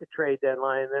at the trade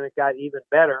deadline, and then it got even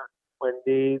better when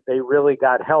they really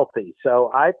got healthy.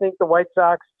 So I think the White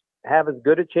Sox have as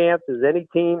good a chance as any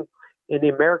team in the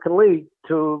American League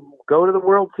to go to the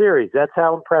World Series. That's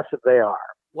how impressive they are.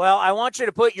 Well, I want you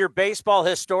to put your baseball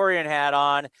historian hat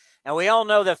on, and we all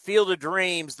know that Field of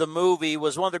Dreams, the movie,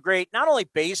 was one of the great, not only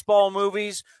baseball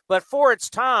movies, but for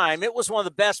its time, it was one of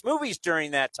the best movies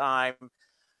during that time.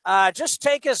 Just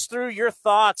take us through your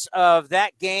thoughts of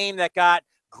that game that got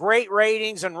great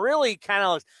ratings and really kind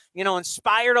of,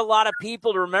 inspired a lot of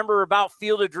people to remember about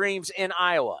Field of Dreams in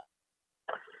Iowa.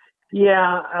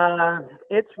 Yeah,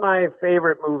 it's my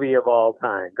favorite movie of all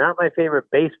time. Not my favorite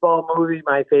baseball movie,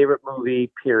 my favorite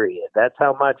movie, period. That's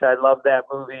how much I love that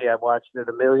movie. I've watched it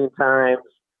a million times,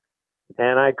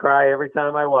 and I cry every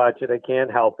time I watch it. I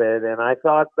can't help it. And I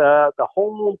thought the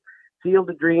whole Field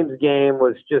of Dreams game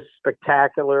was just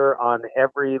spectacular on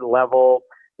every level.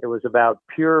 It was about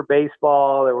pure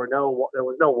baseball. There was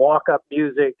no walk-up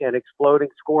music and exploding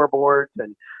scoreboards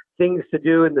and things to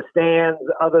do in the stands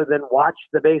other than watch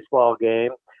the baseball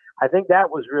game. I think that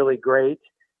was really great.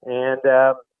 And,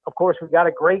 of course, we got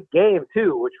a great game,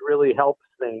 too, which really helps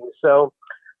things. So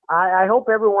I hope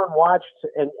everyone watched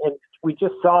and we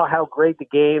just saw how great the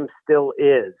game still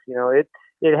is. You know, it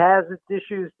has its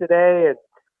issues today and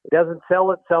it doesn't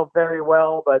sell itself very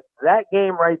well, but that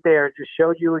game right there just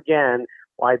showed you again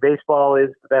why baseball is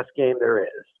the best game there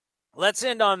is. Let's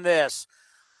end on this.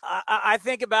 I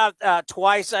think about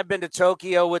twice I've been to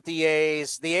Tokyo with the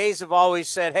A's. The A's have always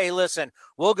said, hey, listen,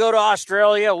 we'll go to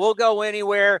Australia. We'll go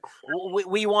anywhere.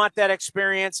 We want that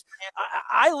experience.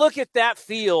 I look at that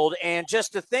field, and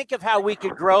just to think of how we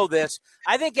could grow this,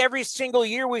 I think every single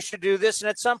year we should do this, and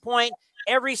at some point,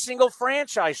 every single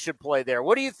franchise should play there.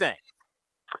 What do you think?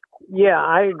 Yeah,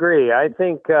 I agree. I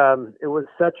think it was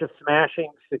such a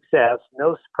smashing success.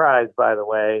 No surprise, by the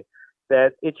way,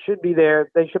 that it should be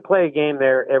there. They should play a game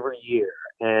there every year.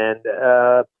 And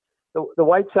the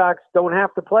White Sox don't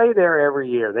have to play there every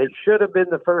year. They should have been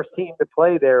the first team to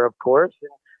play there, of course,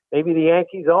 and maybe the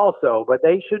Yankees also. But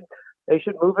they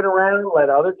should move it around, let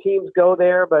other teams go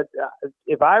there. But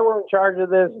if I were in charge of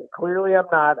this, clearly I'm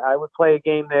not, I would play a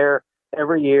game there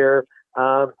every year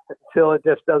until it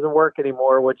just doesn't work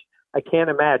anymore, which I can't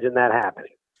imagine that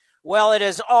happening. Well, it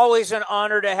is always an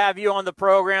honor to have you on the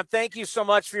program. Thank you so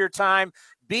much for your time.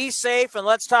 Be safe, and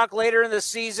let's talk later in the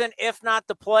season, if not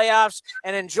the playoffs,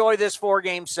 and enjoy this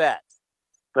 4-game set.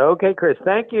 Okay, Chris.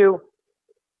 Thank you.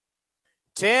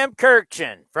 Tim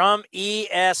Kurkjian from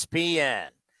ESPN.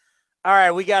 All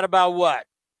right, we got about,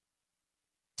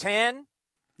 10?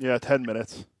 Yeah, 10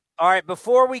 minutes. All right,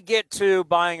 before we get to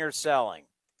buying or selling.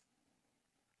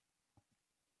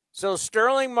 So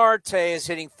Sterling Marte is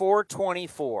hitting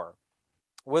 .424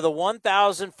 with a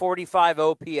 1,045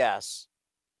 OPS,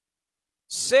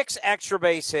 6 extra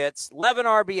base hits, 11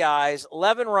 RBIs,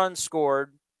 11 runs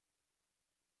scored.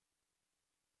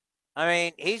 I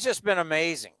mean, he's just been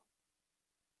amazing.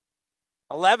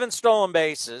 11 stolen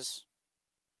bases.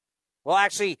 Well,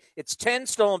 actually, it's 10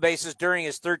 stolen bases during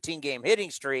his 13-game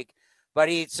hitting streak, but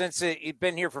since he's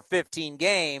been here for 15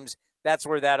 games, that's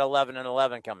where that 11 and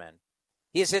 11 come in.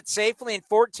 He has hit safely in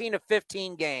 14 of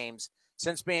 15 games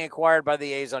since being acquired by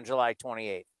the A's on July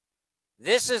 28th.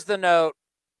 This is the note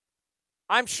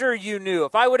I'm sure you knew.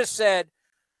 If I would have said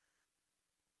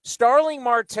Starling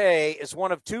Marte is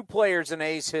one of 2 players in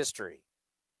A's history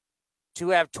to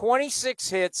have 26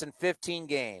 hits in 15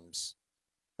 games,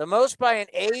 the most by an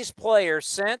A's player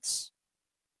since,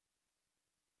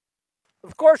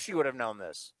 of course you would have known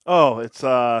this. Oh, it's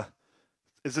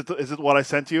is it what I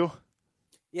sent you?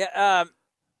 Yeah,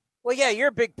 well, yeah, you're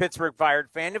a big Pittsburgh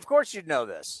Pirates fan. Of course you'd know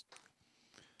this.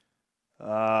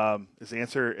 Is the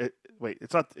answer wait,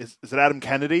 it's not is it Adam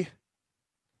Kennedy?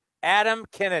 Adam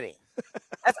Kennedy.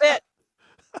 That's it.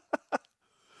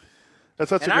 That's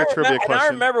such a good trivia question. And I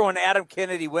remember when Adam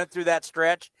Kennedy went through that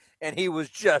stretch and he was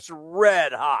just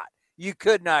red hot. You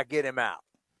could not get him out.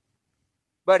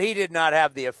 But he did not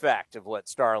have the effect of what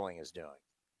Starling is doing.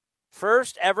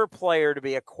 First ever player to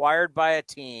be acquired by a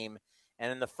team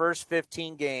and in the first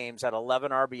 15 games had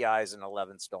 11 RBIs and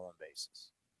 11 stolen bases.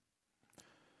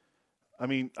 I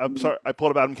mean, I'm sorry, I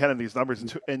pulled up Adam Kennedy's numbers.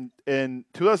 In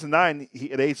 2009,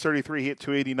 at age 33, he hit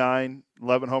 289,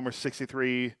 11 homers,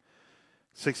 63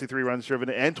 runs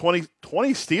driven, and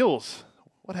 20 steals.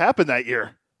 What happened that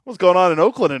year? What was going on in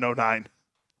Oakland in 2009?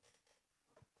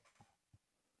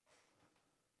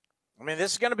 I mean,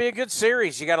 this is going to be a good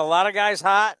series. You got a lot of guys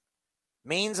hot.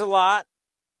 Means a lot.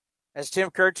 As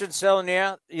Tim Kurkjian's telling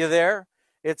you there.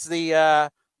 It's the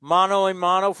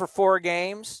mano-a-mano for 4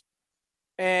 games.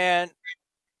 And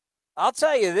I'll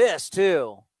tell you this,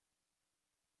 too,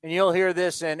 and you'll hear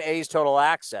this in A's Total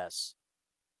Access.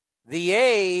 The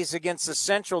A's against the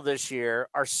Central this year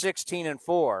are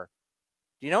 16-4.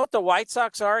 Do you know what the White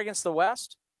Sox are against the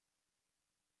West?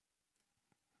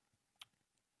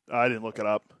 I didn't look it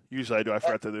up. Usually I do. I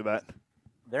forgot to do that.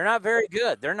 They're not very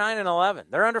good. They're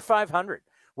 9-11. They're under 500.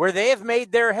 Where they have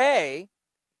made their hay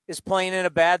is playing in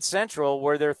a bad Central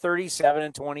where they're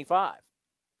 37-25.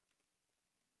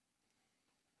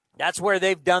 That's where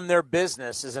they've done their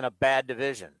business, is in a bad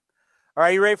division. All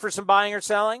right, you ready for some buying or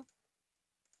selling?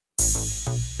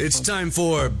 It's time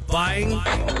for buying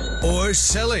or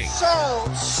selling. Sell.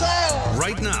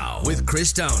 Right now with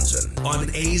Chris Townsend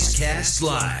on A's Cast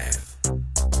Live.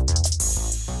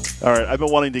 All right, I've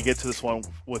been wanting to get to this one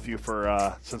with you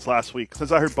for since last week,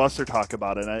 since I heard Buster talk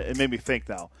about it, and it made me think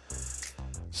now.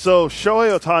 So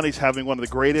Shohei Ohtani's having one of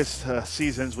the greatest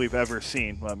seasons we've ever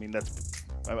seen. Well, I mean,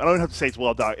 I don't have to say it's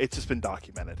it's just been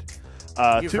documented.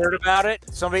 You've heard about it?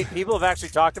 People have actually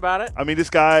talked about it? I mean, this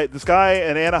guy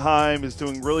in Anaheim is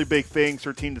doing really big things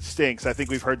for a team that stinks. I think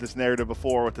we've heard this narrative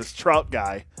before with this Trout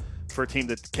guy for a team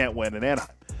that can't win in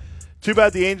Anaheim. Too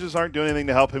bad the Angels aren't doing anything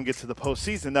to help him get to the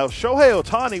postseason. Now, Shohei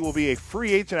Ohtani will be a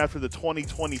free agent after the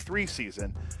 2023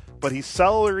 season, but he's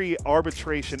salary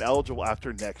arbitration eligible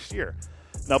after next year.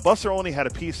 Now, Buster Olney had a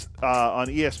piece on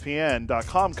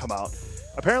ESPN.com come out.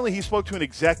 Apparently, he spoke to an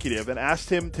executive and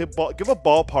asked him to give a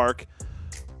ballpark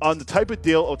on the type of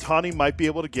deal Ohtani might be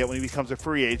able to get when he becomes a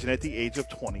free agent at the age of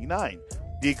 29.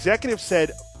 The executive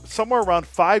said somewhere around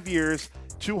 5 years,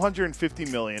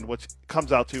 $250 million, which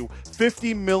comes out to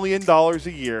 $50 million a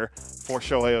year for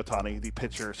Shohei Ohtani, the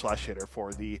pitcher/hitter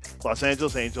for the Los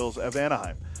Angeles Angels of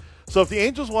Anaheim. So if the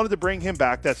Angels wanted to bring him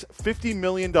back, that's $50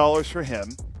 million for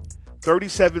him,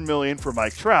 $37 million for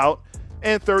Mike Trout,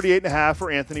 and $38.5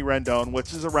 for Anthony Rendon,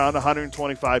 which is around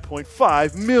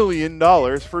 $125.5 million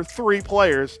for 3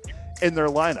 players in their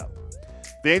lineup.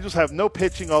 The Angels have no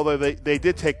pitching, although they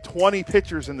did take 20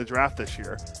 pitchers in the draft this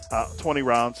year, 20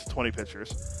 rounds, 20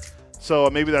 pitchers. So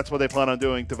maybe that's what they plan on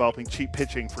doing, developing cheap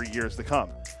pitching for years to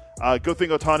come. Good thing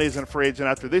Ohtani isn't a free agent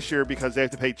after this year because they have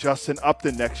to pay Justin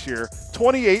Upton next year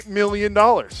 $28 million.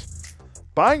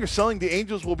 Buying or selling, the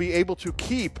Angels will be able to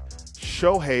keep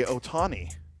Shohei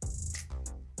Ohtani.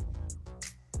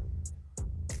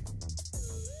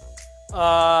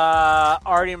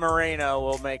 Artie Moreno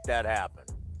will make that happen.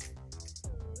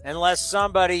 Unless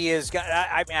somebody is got,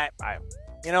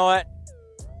 you know what?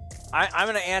 I'm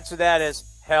going to answer that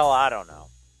as hell. I don't know.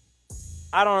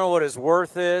 I don't know what his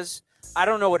worth is. I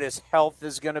don't know what his health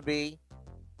is going to be.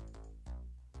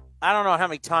 I don't know how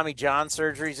many Tommy John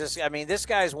surgeries. This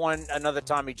guy's one another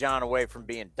Tommy John away from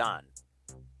being done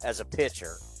as a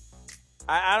pitcher.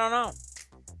 I don't know.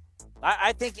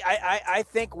 I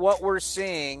think what we're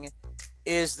seeing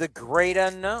is the great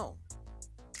unknown.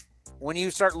 When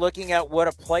you start looking at what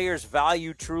a player's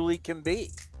value truly can be.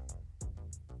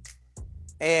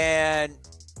 And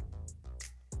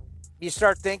you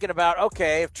start thinking about,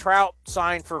 okay, if Trout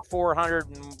signed for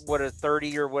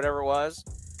 430 or whatever it was.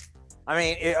 I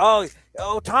mean,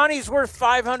 Ohtani's worth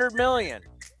 $500 million.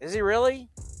 Is he really?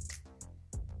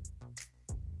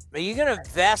 Are you going to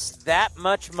invest that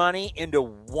much money into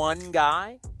one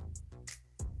guy?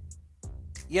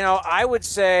 You know, I would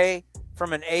say,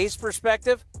 from an A's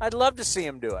perspective, I'd love to see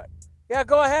him do it. Yeah,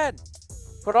 go ahead.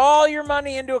 Put all your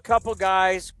money into a couple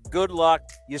guys. Good luck.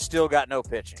 You still got no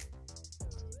pitching.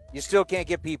 You still can't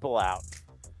get people out.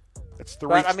 It's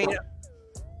 3. But,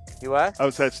 you what? I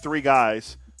would say it's 3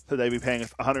 guys that they'd be paying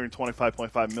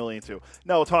 $125.5 million to.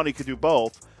 Now, Ohtani could do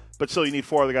both, but still you need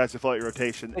 4 other guys to fill out your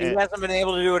rotation. He hasn't been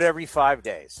able to do it every 5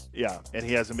 days. Yeah, and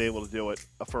he hasn't been able to do it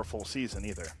for a full season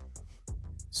either.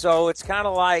 So it's kind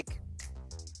of like,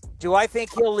 do I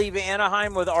think he'll leave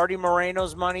Anaheim with Artie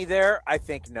Moreno's money there? I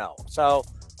think no. So,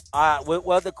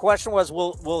 the question was,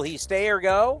 will he stay or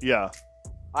go? Yeah.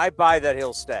 I buy that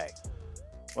he'll stay.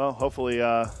 Well, hopefully,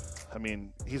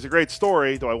 he's a great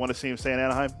story. Do I want to see him stay in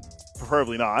Anaheim?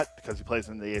 Preferably not, because he plays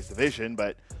in the A's division,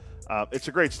 but it's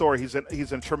a great story. He's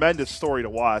a tremendous story to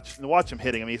watch. And to watch him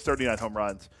hitting, he's 39 home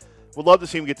runs. Would love to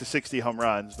see him get to 60 home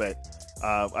runs, but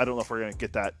I don't know if we're going to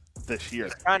get that this year.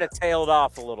 He's kind of tailed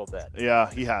off a little bit.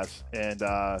 Yeah, he has. And,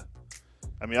 I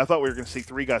thought we were going to see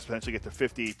 3 guys potentially get to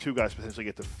 50, 2 guys potentially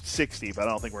get to 60, but I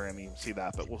don't think we're going to even see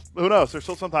that. But who knows? There's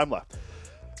still some time left.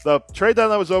 The trade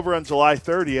deadline was over on July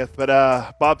 30th, but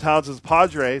Bob Townsend's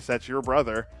Padres, that's your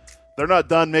brother, they're not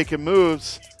done making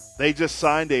moves. They just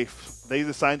signed a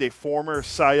former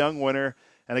Cy Young winner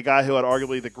and a guy who had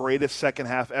arguably the greatest second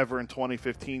half ever in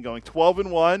 2015, going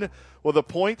 12-1 with a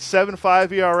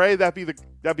 .75 ERA.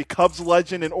 That'd be Cubs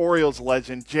legend and Orioles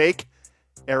legend Jake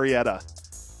Arrieta.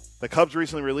 The Cubs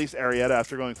recently released Arrieta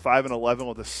after going 5-11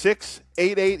 with a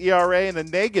 6.88 ERA and a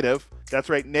negative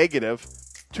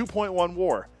 2.1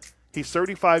 WAR. He's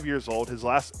 35 years old. His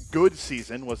last good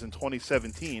season was in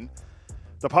 2017.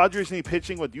 The Padres need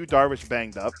pitching with Yu Darvish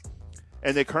banged up,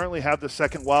 and they currently have the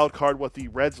second wild card with the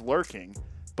Reds lurking.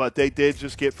 But they did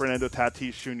just get Fernando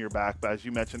Tatis Jr. back. But as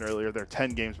you mentioned earlier, they're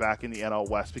 10 games back in the NL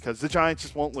West because the Giants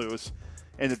just won't lose,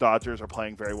 and the Dodgers are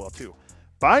playing very well too.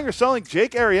 Buying or selling,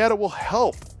 Jake Arrieta will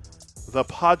help the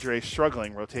Padres'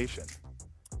 struggling rotation.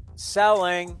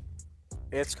 Selling.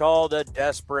 It's called a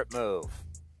desperate move.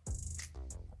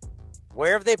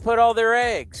 Where have they put all their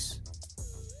eggs?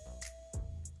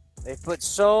 They've put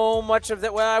so much of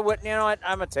that. Well, I wouldn't. You know what?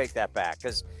 I'm gonna take that back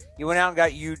because you went out and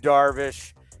got Yu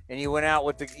Darvish, and you went out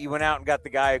and got the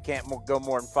guy who can't go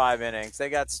more than 5 innings. They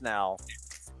got Snell.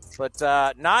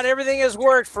 But not everything has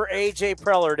worked for A.J.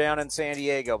 Preller down in San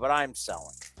Diego, but I'm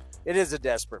selling. It is a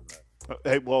desperate move.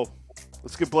 Hey, well,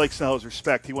 let's give Blake Snell his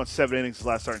respect. He won 7 innings his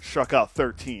last start and struck out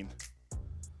 13.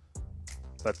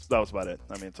 That was about it.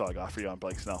 I mean, that's all I got for you on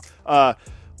Blake Snell.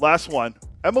 Last one.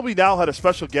 MLB Now had a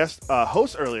special guest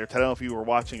host earlier. I don't know if you were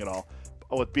watching it all.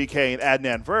 With BK and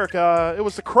Adnan Virk. It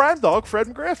was the crime dog, Fred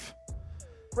McGriff.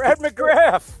 Fred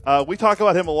McGriff. We talk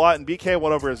about him a lot, and BK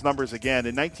went over his numbers again.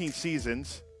 In 19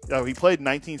 seasons, he played in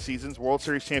 19 seasons, World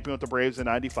Series champion with the Braves in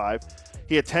 95.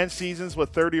 He had 10 seasons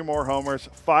with 30 or more homers,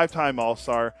 5-time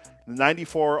All-Star,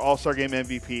 94 All-Star Game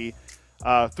MVP.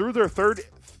 Through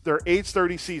their age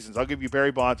 30 seasons, I'll give you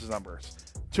Barry Bonds' numbers.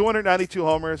 292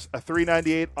 homers, a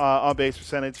 398 on-base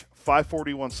percentage,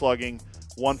 541 slugging,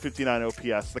 159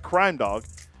 OPS. The crime dog,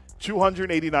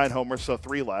 289 homers, so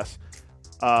 3 less.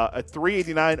 A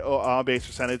 389 on-base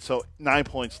percentage, so 9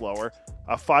 points lower.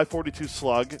 A 542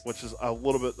 slug, which is a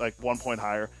little bit like 1 point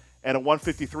higher. And a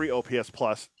 153 OPS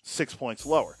plus, 6 points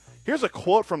lower. Here's a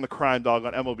quote from the crime dog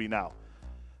on MLB Now.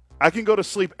 I can go to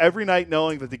sleep every night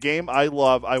knowing that the game I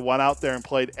love, I went out there and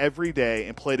played every day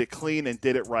and played it clean and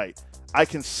did it right. I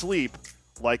can sleep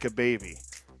like a baby.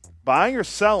 Buying or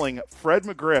selling, Fred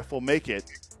McGriff will make it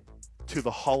to the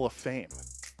Hall of Fame.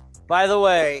 By the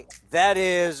way, that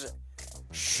is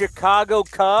Chicago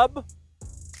Cub,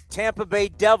 Tampa Bay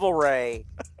Devil Ray,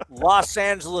 Los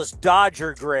Angeles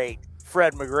Dodger great,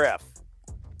 Fred McGriff.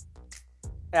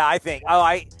 Yeah, I think.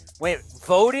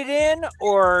 Voted in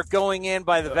or going in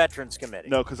by the Veterans Committee?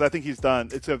 No, because I think he's done.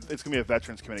 It's going to be a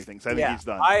Veterans Committee thing. So I think he's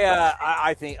done.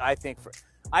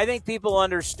 I think people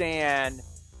understand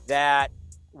that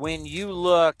when you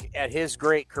look at his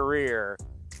great career,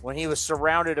 when he was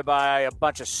surrounded by a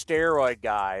bunch of steroid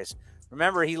guys.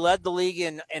 Remember, he led the league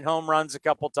in home runs a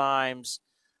couple times.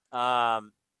 Fred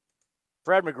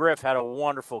McGriff had a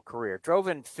wonderful career. Drove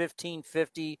in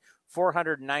 1550,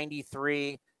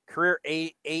 493. Career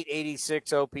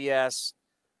 886 OPS.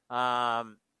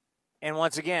 And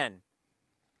once again,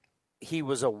 he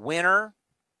was a winner,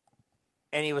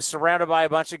 and he was surrounded by a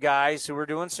bunch of guys who were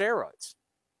doing steroids.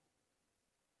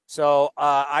 So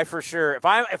I for sure, if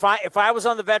I was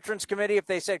on the Veterans Committee, if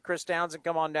they said Chris Townsend,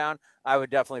 come on down, I would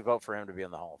definitely vote for him to be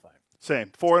in the Hall of Fame.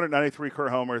 Same. 493 career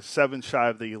homers, 7 shy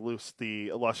of the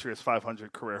illustrious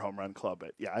 500 career home run club.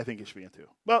 But yeah, I think he should be in too.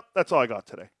 Well, that's all I got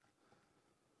today.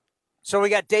 So we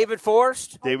got David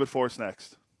Forst. David Forst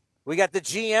next. We got the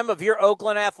GM of your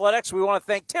Oakland Athletics. We want to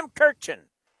thank Tim Kirchin.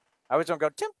 I always want to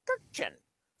go, Tim Kirchin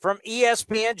from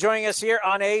ESPN joining us here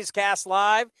on A's Cast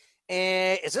Live.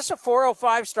 Is this a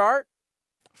 4:05 start?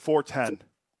 4:10.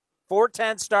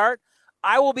 4:10 start.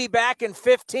 I will be back in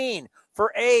 15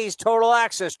 for A's Total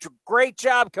Access. Great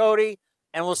job, Cody.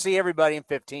 And we'll see everybody in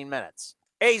 15 minutes.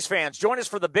 A's fans, join us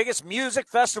for the biggest music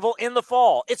festival in the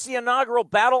fall. It's the inaugural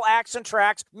Battle Axe and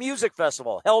Tracks Music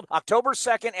Festival, held October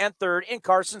 2nd and 3rd in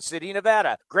Carson City,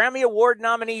 Nevada. Grammy Award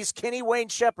nominees Kenny Wayne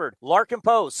Shepherd, Larkin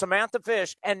Poe, Samantha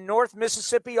Fish, and North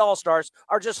Mississippi All-Stars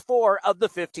are just 4 of the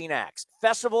 15 acts.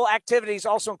 Festival activities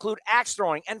also include axe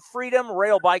throwing and Freedom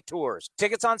Rail Bike tours.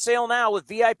 Tickets on sale now with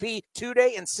VIP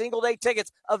 2-day and single-day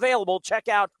tickets available. Check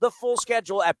out the full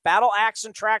schedule at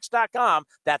battleaxeandtracks.com.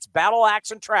 That's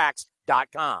battleaxeandtracks.com.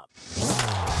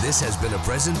 This has been a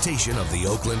presentation of the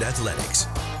Oakland Athletics.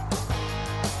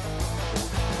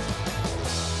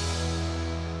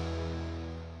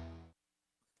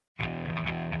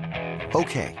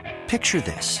 Okay, picture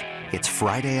this. It's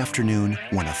Friday afternoon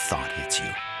when a thought hits you.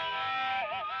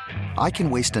 I can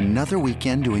waste another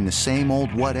weekend doing the same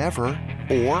old whatever,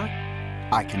 or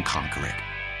I can conquer it.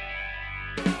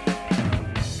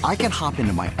 I can hop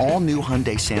into my all-new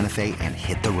Hyundai Santa Fe and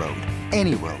hit the road.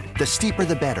 Any road. The steeper,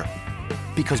 the better.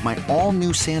 Because my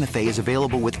all-new Santa Fe is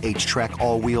available with H-Track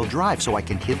all-wheel drive, so I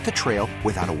can hit the trail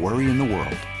without a worry in the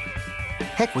world.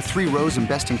 Heck, with 3 rows and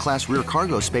best-in-class rear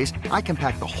cargo space, I can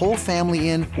pack the whole family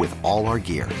in with all our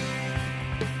gear.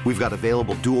 We've got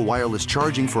available dual wireless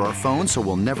charging for our phones, so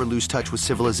we'll never lose touch with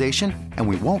civilization, and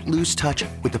we won't lose touch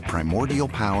with the primordial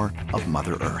power of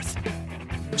Mother Earth.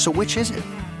 So which is it?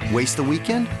 Waste the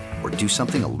weekend or do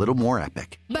something a little more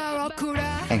epic?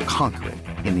 And conquer it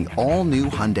in the all-new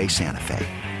Hyundai Santa Fe.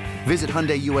 Visit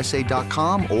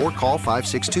HyundaiUSA.com or call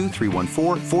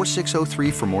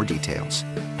 562-314-4603 for more details.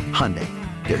 Hyundai,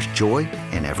 there's joy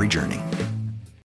in every journey.